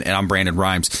 and I'm Brandon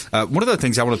Rhymes. One of the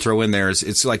things I want to throw in there is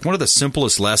it's like one of the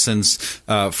simplest lessons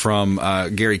from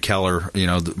Gary Keller, you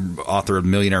know, the author of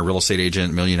Millionaire Real Estate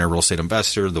Agent, Millionaire Real Estate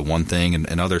Investor, The One Thing,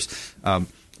 and others.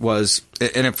 Was,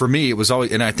 and for me, it was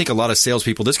always, and I think a lot of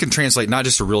salespeople, this can translate not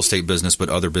just to real estate business, but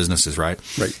other businesses, right?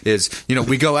 Right. Is, you know,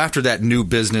 we go after that new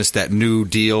business, that new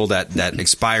deal, that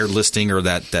expired listing, or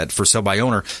that for sale by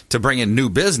owner to bring in new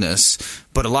business.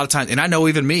 But a lot of times, and I know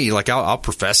even me, like I'll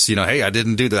profess, you know, hey, I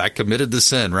didn't do that. I committed the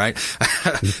sin, right?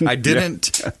 I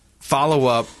didn't follow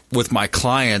up with my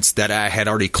clients that I had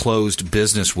already closed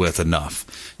business with enough.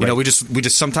 You know, we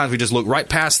just sometimes we just look right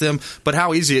past them. But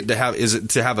how easy is it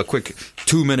to have a quick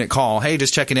 2-minute call? Hey,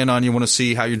 just checking in on you. Want to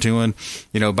see how you're doing?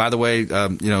 You know, by the way,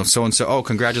 you know, so and so. Oh,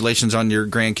 congratulations on your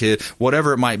grandkid.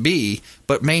 Whatever it might be.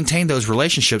 But maintain those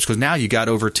relationships, because now you got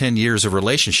over 10 years of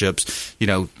relationships. You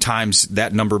know, times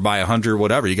that number by 100,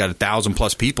 whatever. You got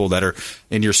 1,000+ people that are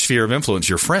in your sphere of influence.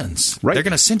 Your friends. Right. They're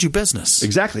going to send you business.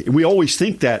 Exactly. We always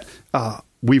think that.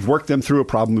 We've worked them through a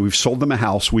problem. We've sold them a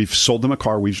house. We've sold them a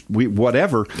car. We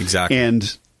whatever. Exactly.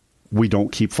 And we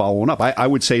don't keep following up. I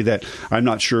would say that I'm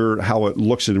not sure how it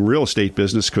looks in the real estate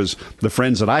business, because the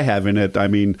friends that I have in it, I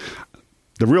mean,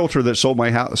 the realtor that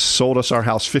sold us our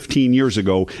house 15 years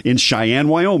ago in Cheyenne,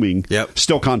 Wyoming,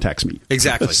 still contacts me.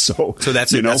 Exactly. so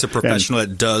that's a professional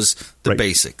that does the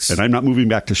basics. And I'm not moving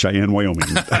back to Cheyenne, Wyoming.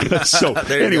 So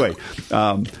anyway,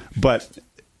 but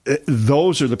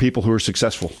those are the people who are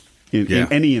successful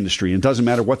in any industry. It doesn't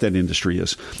matter what that industry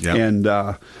is. Yeah. And,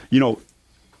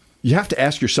 you have to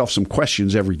ask yourself some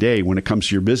questions every day when it comes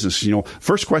to your business.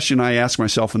 First question I ask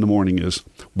myself in the morning is,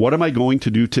 what am I going to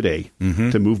do today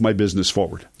to move my business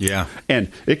forward? Yeah.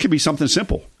 And it could be something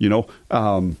simple.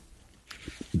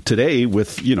 Today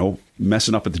with,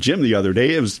 messing up at the gym the other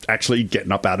day, it was actually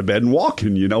getting up out of bed and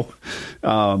walking,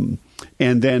 and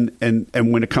then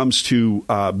when it comes to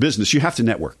business, you have to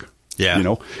network.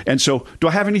 Yeah. And so do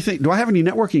I have any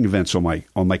networking events on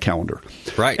my calendar?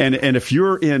 Right. And if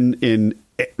you're in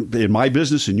my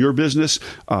business, in your business,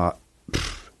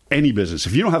 any business,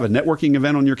 if you don't have a networking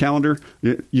event on your calendar,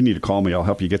 you need to call me. I'll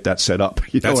help you get that set up.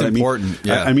 That's important.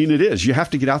 Yeah. I mean, it is. You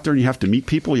have to get out there and you have to meet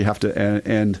people. You have to,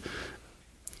 and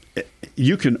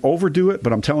you can overdo it,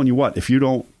 but I'm telling you what, if you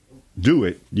don't do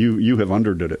it, you have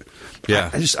underdid it.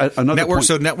 Yeah. Another point.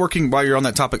 So networking, while you're on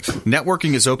that topic,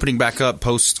 networking is opening back up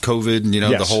post-COVID and,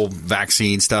 the whole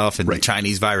vaccine stuff and the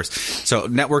Chinese virus. So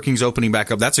networking is opening back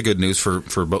up. That's a good news for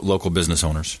local business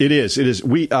owners. It is.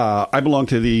 I belong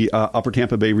to the Upper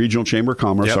Tampa Bay Regional Chamber of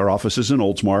Commerce. Yep. Our office is in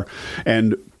Oldsmar.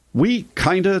 And we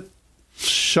kind of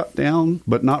shut down,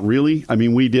 but not really. I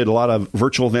mean, we did a lot of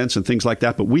virtual events and things like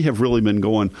that, but we have really been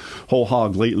going whole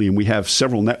hog lately, and we have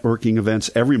several networking events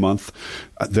every month.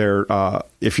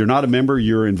 If you're not a member,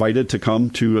 you're invited to come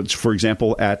to, for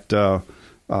example, at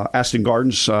Aston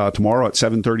Gardens tomorrow at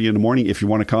 7:30 in the morning. If you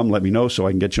want to come, let me know so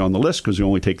I can get you on the list, because we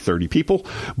only take 30 people.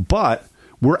 But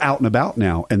we're out and about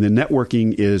now, and the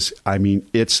networking is,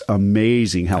 it's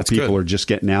amazing how people are just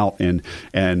getting out and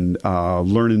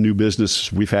learning new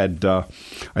business. We've had, I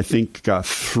think,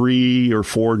 3 or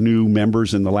 4 new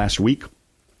members in the last week.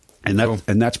 And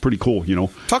that's pretty cool,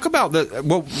 Talk about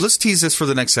let's tease this for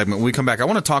the next segment. When we come back, I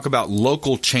want to talk about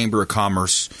local chamber of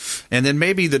commerce, and then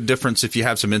maybe the difference. If you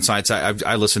have some insights,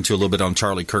 I listened to a little bit on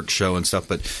Charlie Kirk's show and stuff.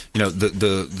 But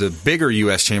the bigger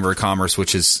U.S. Chamber of Commerce,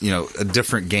 which is a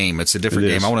different game. It's a different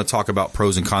game. I want to talk about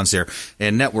pros and cons there,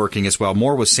 and networking as well.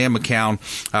 More with Sam McCown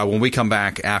when we come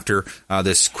back after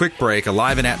this quick break.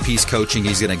 Alive and at Peace Coaching.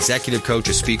 He's an executive coach,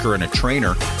 a speaker, and a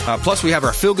trainer. Plus, we have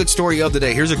our feel good story of the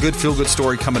day. Here's a good feel good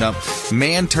story coming up.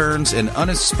 Man turns an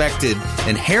unexpected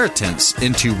inheritance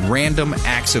into random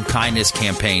acts of kindness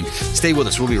campaign. Stay with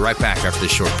us. We'll be right back after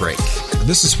this short break.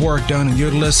 This is Warwick Dunn, and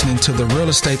you're listening to the Real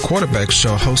Estate Quarterback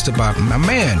Show, hosted by my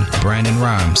man, Brandon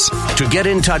Rhymes. To get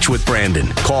in touch with Brandon,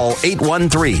 call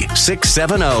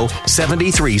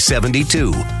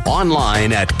 813-670-7372.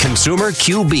 Online at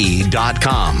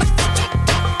consumerqb.com.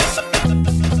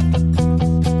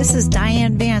 This is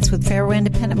Diane Vance with Fairway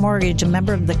Independent Mortgage, a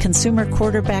member of the Consumer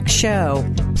Quarterback Show.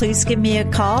 Please give me a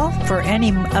call for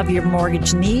any of your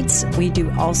mortgage needs. We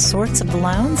do all sorts of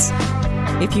loans.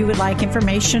 If you would like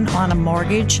information on a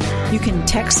mortgage, you can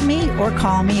text me or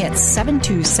call me at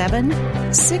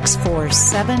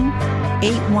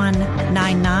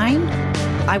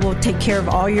 727-647-8199. I will take care of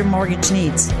all your mortgage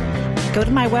needs. Go to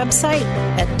my website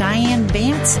at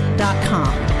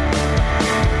dianevance.com.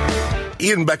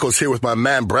 Ian Beckles here with my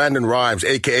man, Brandon Rhymes,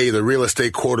 a.k.a. the Real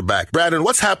Estate Quarterback. Brandon,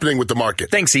 what's happening with the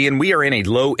market? Thanks, Ian. We are in a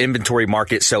low inventory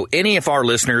market, so any of our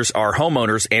listeners are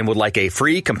homeowners and would like a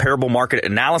free comparable market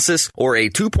analysis or a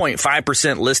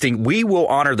 2.5% listing, we will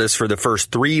honor this for the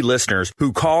first 3 listeners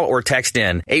who call or text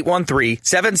in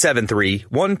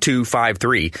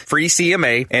 813-773-1253. Free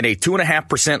CMA and a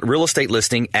 2.5% real estate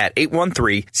listing at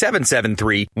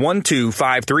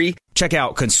 813-773-1253. Check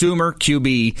out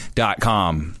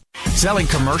consumerqb.com. Selling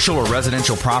commercial or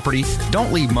residential property?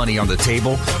 Don't leave money on the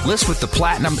table. List with the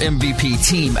Platinum MVP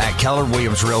team at Keller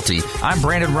Williams Realty. I'm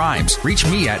Brandon Rhymes. Reach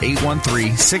me at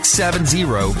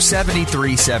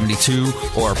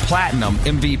 813-670-7372 or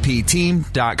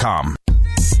platinummvpteam.com.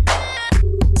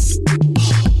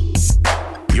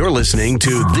 You're listening to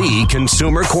the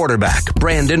Consumer Quarterback,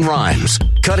 Brandon Rhymes,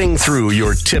 cutting through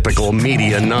your typical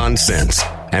media nonsense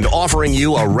and offering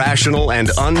you a rational and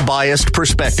unbiased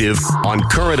perspective on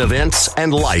current events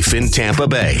and life in Tampa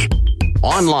Bay.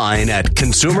 Online at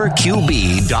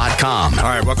consumerqb.com. All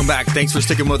right, welcome back. Thanks for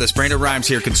sticking with us. Brandon Rhymes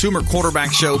here, Consumer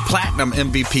Quarterback Show, Platinum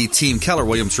MVP team, Keller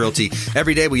Williams Realty.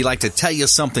 Every day we like to tell you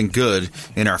something good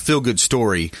in our feel-good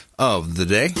story of the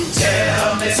day.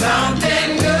 Tell me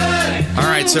something good. All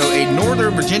right, so a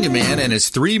Northern Virginia man and his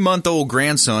 3-month-old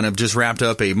grandson have just wrapped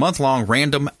up a month-long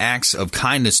random acts of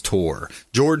kindness tour.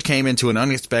 George came into an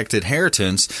unexpected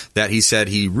inheritance that he said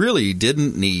he really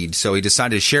didn't need, so he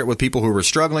decided to share it with people who were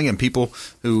struggling and people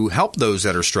people who help those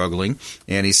that are struggling.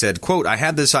 And he said, quote, I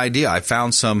had this idea. I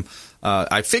found some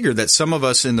I figured that some of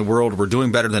us in the world were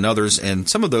doing better than others, and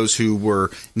some of those who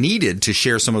were needed to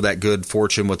share some of that good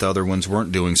fortune with other ones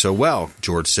weren't doing so well,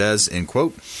 George says, end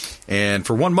quote. And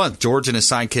for 1 month, George and his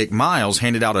sidekick Miles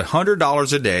handed out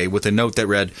 $100 a day with a note that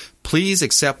read, please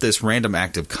accept this random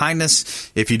act of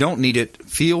kindness. If you don't need it,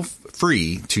 feel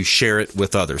free to share it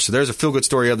with others. So there's a feel-good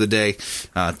story of the day,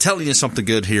 telling you something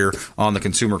good here on the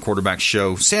Consumer Quarterback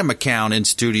Show. Sam McCown in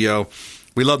studio.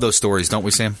 We love those stories, don't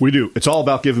we, Sam? We do. It's all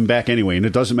about giving back anyway, and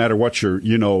it doesn't matter what you're,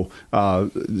 go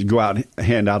out and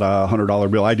hand out a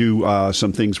 $100 bill. I do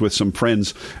some things with some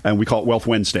friends, and we call it Wealth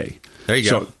Wednesday. There you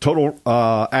go. So total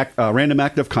random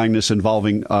act of kindness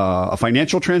involving a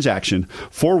financial transaction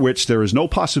for which there is no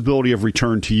possibility of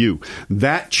return to you.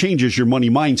 That changes your money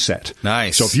mindset.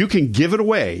 Nice. So if you can give it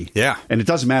away, and it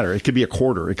doesn't matter. It could be a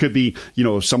quarter. It could be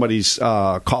somebody's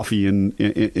coffee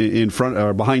in front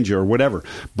or behind you or whatever.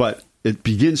 But it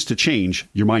begins to change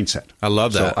your mindset. I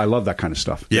love that. So I love that kind of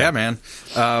stuff. Yeah, man.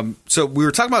 So we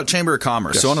were talking about Chamber of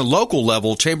Commerce. Yes. So on a local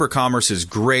level, Chamber of Commerce is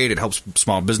great. It helps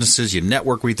small businesses. You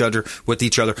network with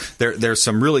each other. There's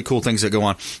some really cool things that go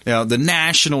on. The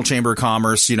National Chamber of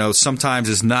Commerce, sometimes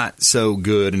is not so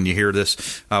good, and you hear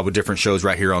this with different shows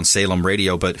right here on Salem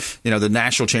Radio. But the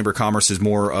National Chamber of Commerce is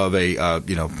more of a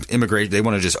immigration. They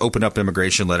want to just open up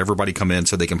immigration, let everybody come in,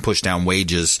 so they can push down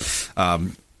wages.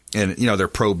 And, they're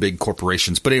pro-big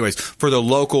corporations. But anyways, for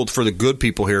the good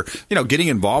people here, getting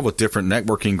involved with different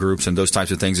networking groups and those types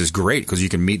of things is great because you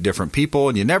can meet different people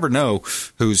and you never know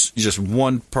who's just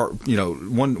one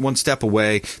step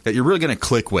away that you're really going to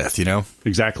click with,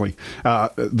 Exactly.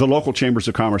 The local chambers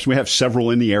of commerce, we have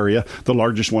several in the area. The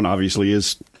largest one, obviously,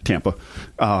 is Tampa.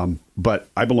 But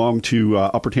I belong to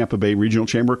Upper Tampa Bay Regional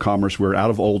Chamber of Commerce. We're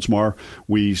out of Oldsmar.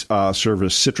 We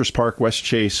service Citrus Park, West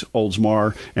Chase,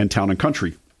 Oldsmar, and Town and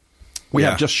Country. We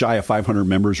have just shy of 500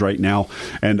 members right now,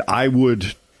 and I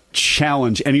would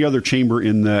challenge any other chamber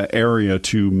in the area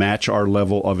to match our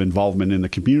level of involvement in the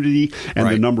community and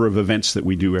the number of events that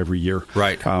we do every year.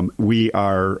 Right. We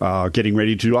are getting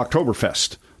ready to do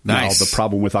Oktoberfest. Nice. Now, the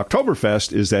problem with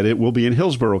Oktoberfest is that it will be in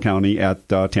Hillsborough County at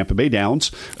Tampa Bay Downs,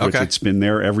 which it's been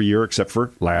there every year except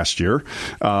for last year.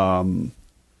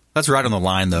 That's right on the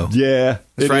line, though. Yeah,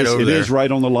 it is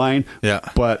right on the line. Yeah.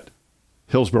 But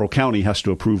Hillsborough County has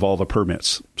to approve all the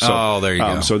permits. So, there you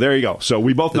go. So there you go. So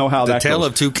we both know how that goes. The tale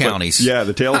of two counties. But,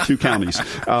 the tale of two counties.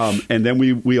 And then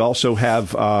we also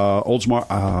have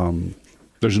Oldsmar.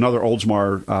 There's another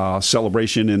Oldsmar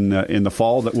celebration in the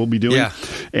fall that we'll be doing,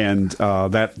 and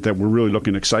that we're really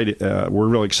excited. We're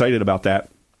really excited about that.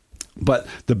 But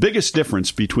the biggest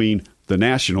difference between the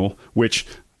National, which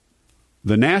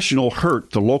the National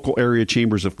hurt the local area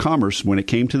chambers of commerce when it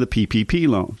came to the PPP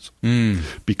loans,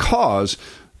 because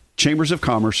chambers of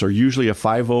commerce are usually a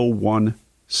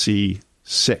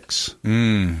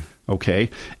 501c6. Okay,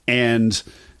 and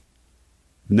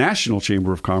National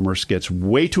Chamber of Commerce gets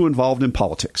way too involved in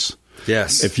politics.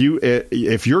 Yes. If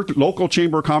your local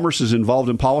chamber of commerce is involved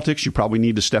in politics, you probably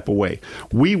need to step away.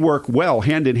 We work well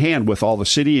hand in hand with all the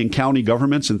city and county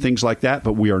governments and things like that,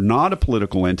 but we are not a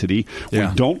political entity. We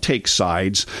don't take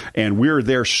sides, and we're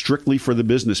there strictly for the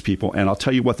business people. And I'll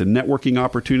tell you what, the networking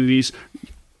opportunities,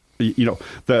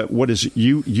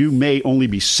 you may only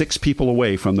be 6 people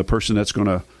away from the person that's going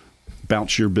to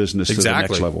bounce your business to the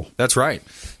next level. That's right.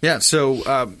 Yeah.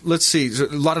 So let's see.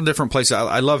 There's a lot of different places.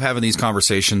 I love having these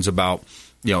conversations about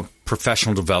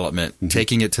professional development,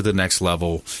 taking it to the next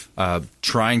level,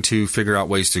 trying to figure out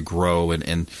ways to grow,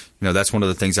 and that's one of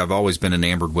the things I've always been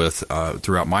enamored with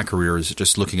throughout my career is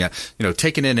just looking at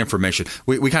taking in information.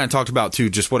 We kind of talked about too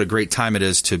just what a great time it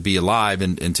is to be alive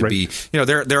and to be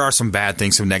there are some bad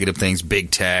things, some negative things,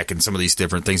 big tech and some of these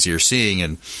different things that you're seeing,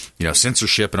 and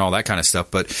censorship and all that kind of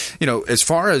stuff. But as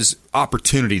far as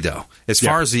opportunity though,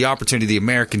 far as the opportunity, the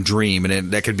American dream,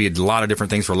 and that could be a lot of different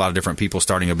things for a lot of different people,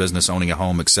 starting a business, owning a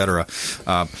home, etc.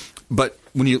 But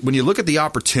when you look at the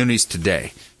opportunities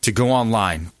today to go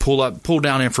online, pull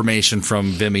down information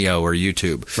from Vimeo or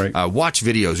YouTube, watch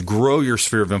videos, grow your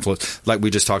sphere of influence, like we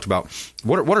just talked about.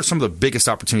 What are some of the biggest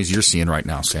opportunities you're seeing right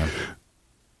now, Sam?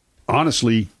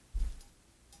 Honestly,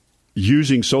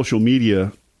 using social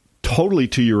media totally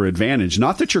to your advantage.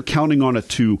 Not that you're counting on it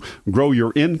to grow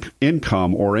your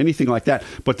income or anything like that,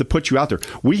 but to put you out there.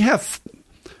 We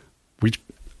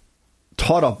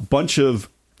taught a bunch of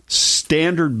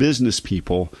standard business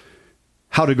people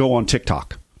how to go on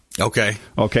TikTok.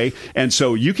 Okay. And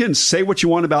so you can say what you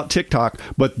want about TikTok,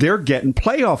 but they're getting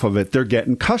play off of it. They're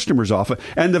getting customers off it.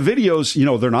 And the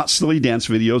videos, they're not silly dance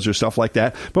videos or stuff like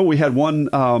that. But we had one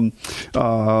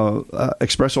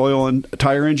Express Oil and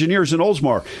Tire Engineers in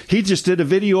Oldsmar. He just did a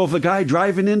video of a guy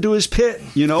driving into his pit,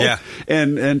 Yeah.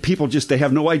 And people they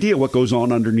have no idea what goes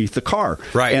on underneath the car.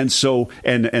 Right. And so,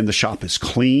 and the shop is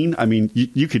clean. I mean,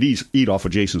 you could eat off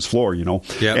of Jason's floor,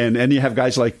 Yep. And you have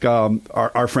guys like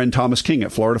our friend Thomas King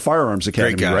at Florida Firearms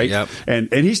Academy, Great guy, right? yep.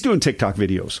 And he's doing TikTok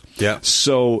videos. Yeah.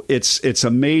 So it's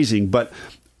amazing. But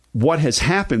what has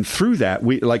happened through that,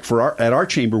 at our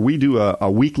chamber, we do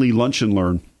a weekly lunch and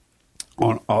learn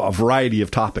on a variety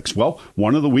of topics. Well,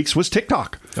 one of the weeks was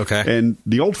TikTok. Okay. And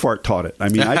the old fart taught it. I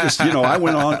mean, I just, I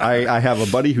went on, I have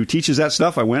a buddy who teaches that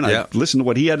stuff. I listened to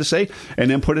what he had to say and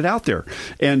then put it out there.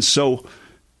 And so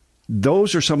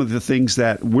those are some of the things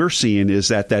that we're seeing, is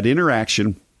that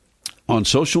interaction on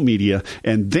social media.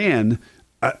 And then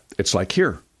it's like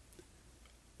here.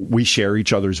 We share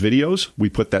each other's videos. We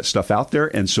put that stuff out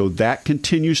there. And so that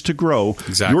continues to grow.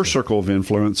 Exactly. Your circle of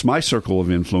influence, my circle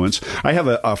of influence. I have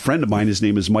a friend of mine. His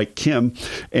name is Mike Kim.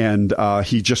 And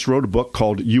he just wrote a book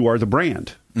called You Are the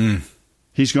Brand.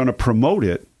 He's going to promote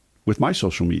it with my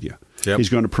social media. Yep. He's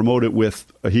going to promote it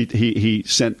with, he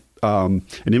sent an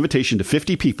invitation to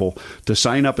 50 people to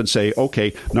sign up and say,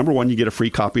 okay, number one, you get a free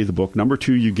copy of the book. Number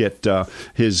two, you get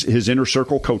his inner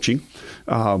circle coaching,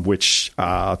 which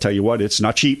I'll tell you what, it's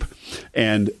not cheap.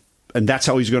 And that's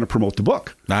how he's going to promote the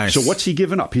book. Nice. So what's he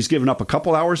given up? He's given up a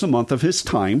couple hours a month of his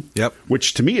time,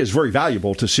 which to me is very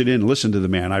valuable to sit in and listen to the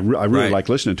man. I really like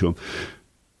listening to him.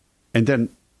 And then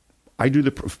I do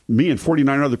me and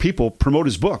 49 other people promote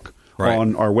his book. Right.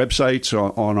 On our websites,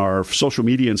 on our social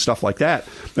media and stuff like that.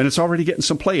 And it's already getting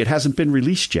some play. It hasn't been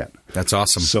released yet. That's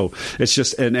awesome. So it's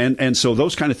just, and so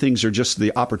those kind of things are just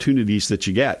the opportunities that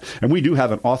you get. And we do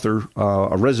have an author,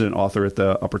 a resident author at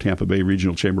the Upper Tampa Bay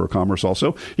Regional Chamber of Commerce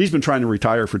also. He's been trying to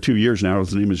retire for 2 years now.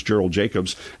 His name is Gerald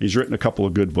Jacobs. He's written a couple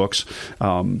of good books.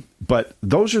 But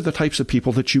those are the types of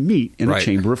people that you meet in a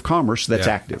Chamber of Commerce that's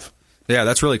active. Yeah,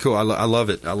 that's really cool. I love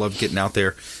it. I love getting out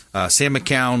there. Sam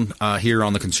McCown here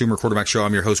on the Consumer Quarterback Show.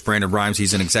 I'm your host, Brandon Rhymes.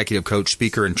 He's an executive coach,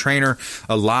 speaker, and trainer,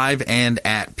 Alive and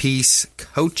at Peace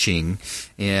Coaching.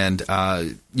 And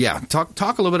talk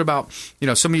a little bit about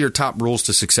some of your top rules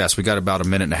to success. We got about a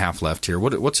minute and a half left here.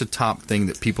 What's the top thing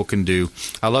that people can do?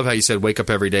 I love how you said wake up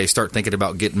every day, start thinking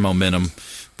about getting momentum.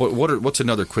 What's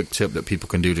another quick tip that people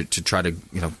can do to try to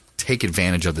take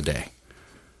advantage of the day?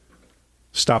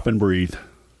 Stop and breathe.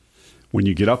 When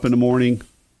you get up in the morning,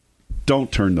 don't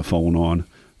turn the phone on.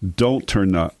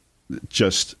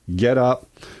 Just get up,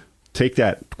 take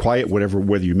that quiet,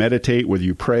 whether you meditate, whether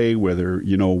you pray, whether,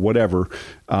 whatever.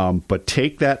 But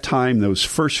take that time, those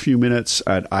first few minutes.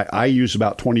 I use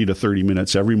about 20 to 30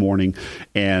 minutes every morning.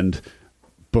 And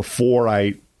before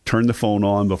I turn the phone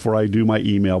on, before I do my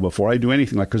email, before I do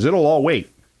anything because it'll all wait.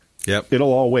 Yep.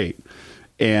 It'll all wait.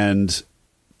 And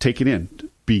take it in.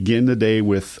 Begin the day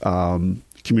with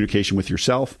communication with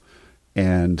yourself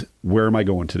and where am I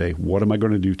going today? What am I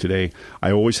going to do today?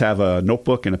 I always have a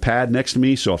notebook and a pad next to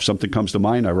me, so if something comes to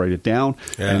mind, I write it down,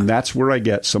 and that's where I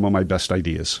get some of my best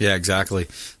ideas. Yeah, exactly.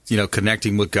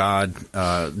 Connecting with God,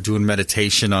 doing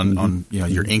meditation on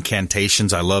your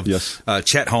incantations. I love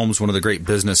Chet Holmes, one of the great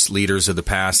business leaders of the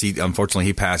past. Unfortunately,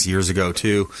 he passed years ago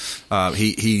too.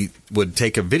 He would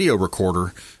take a video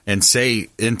recorder and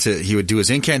he would do his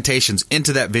incantations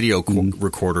into that video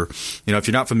recorder. If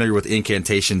you're not familiar with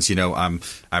incantations, I'm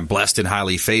blessed and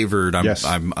highly favored.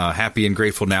 I'm happy and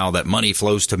grateful now that money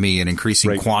flows to me in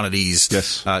increasing quantities.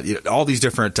 Yes. All these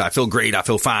different, I feel great, I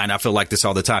feel fine, I feel like this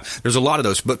all the time. There's a lot of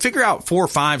those, but figure out 4,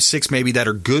 5, 6 maybe that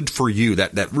are good for you,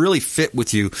 that really fit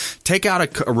with you. Take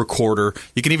out a recorder.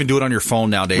 You can even do it on your phone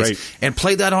nowadays and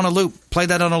play that on a loop. Play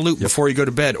that on a loop before you go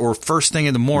to bed or first thing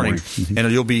in the morning.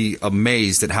 And you'll be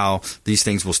amazed at how these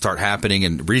things will start happening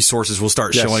and resources will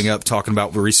start showing up, talking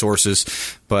about resources.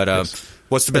 But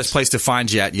what's the best place to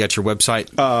find you at? You got your website?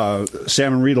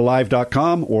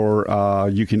 SamandReadAlive.com, or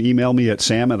you can email me at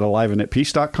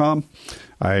sam@aliveandatpeace.com.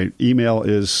 Email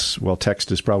is,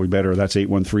 text is probably better. That's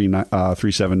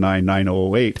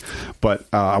 813-379-9008. But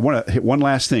I want to hit one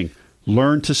last thing.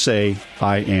 Learn to say,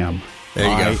 I am. There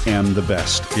you go. I am the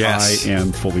best. Yes. I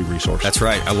am fully resourced. That's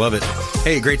right. I love it.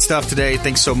 Hey, great stuff today.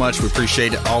 Thanks so much. We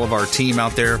appreciate all of our team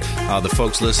out there, the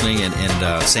folks listening,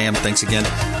 and Sam, thanks again.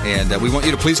 And we want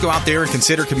you to please go out there and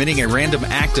consider committing a random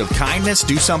act of kindness.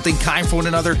 Do something kind for one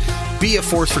another. Be a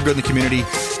force for good in the community.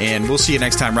 And we'll see you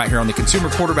next time right here on the Consumer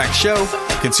Quarterback Show,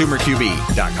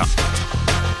 ConsumerQB.com.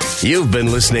 You've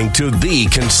been listening to the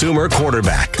Consumer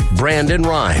Quarterback, Brandon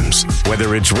Rhymes.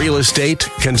 Whether it's real estate,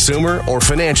 consumer, or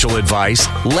financial advice,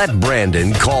 let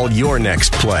Brandon call your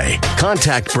next play.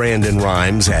 Contact Brandon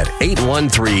Rhymes at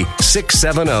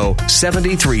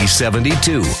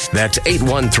 813-670-7372. That's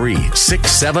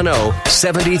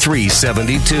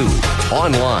 813-670-7372.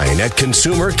 Online at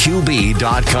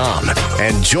consumerqb.com.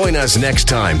 And join us next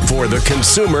time for the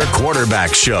Consumer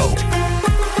Quarterback Show.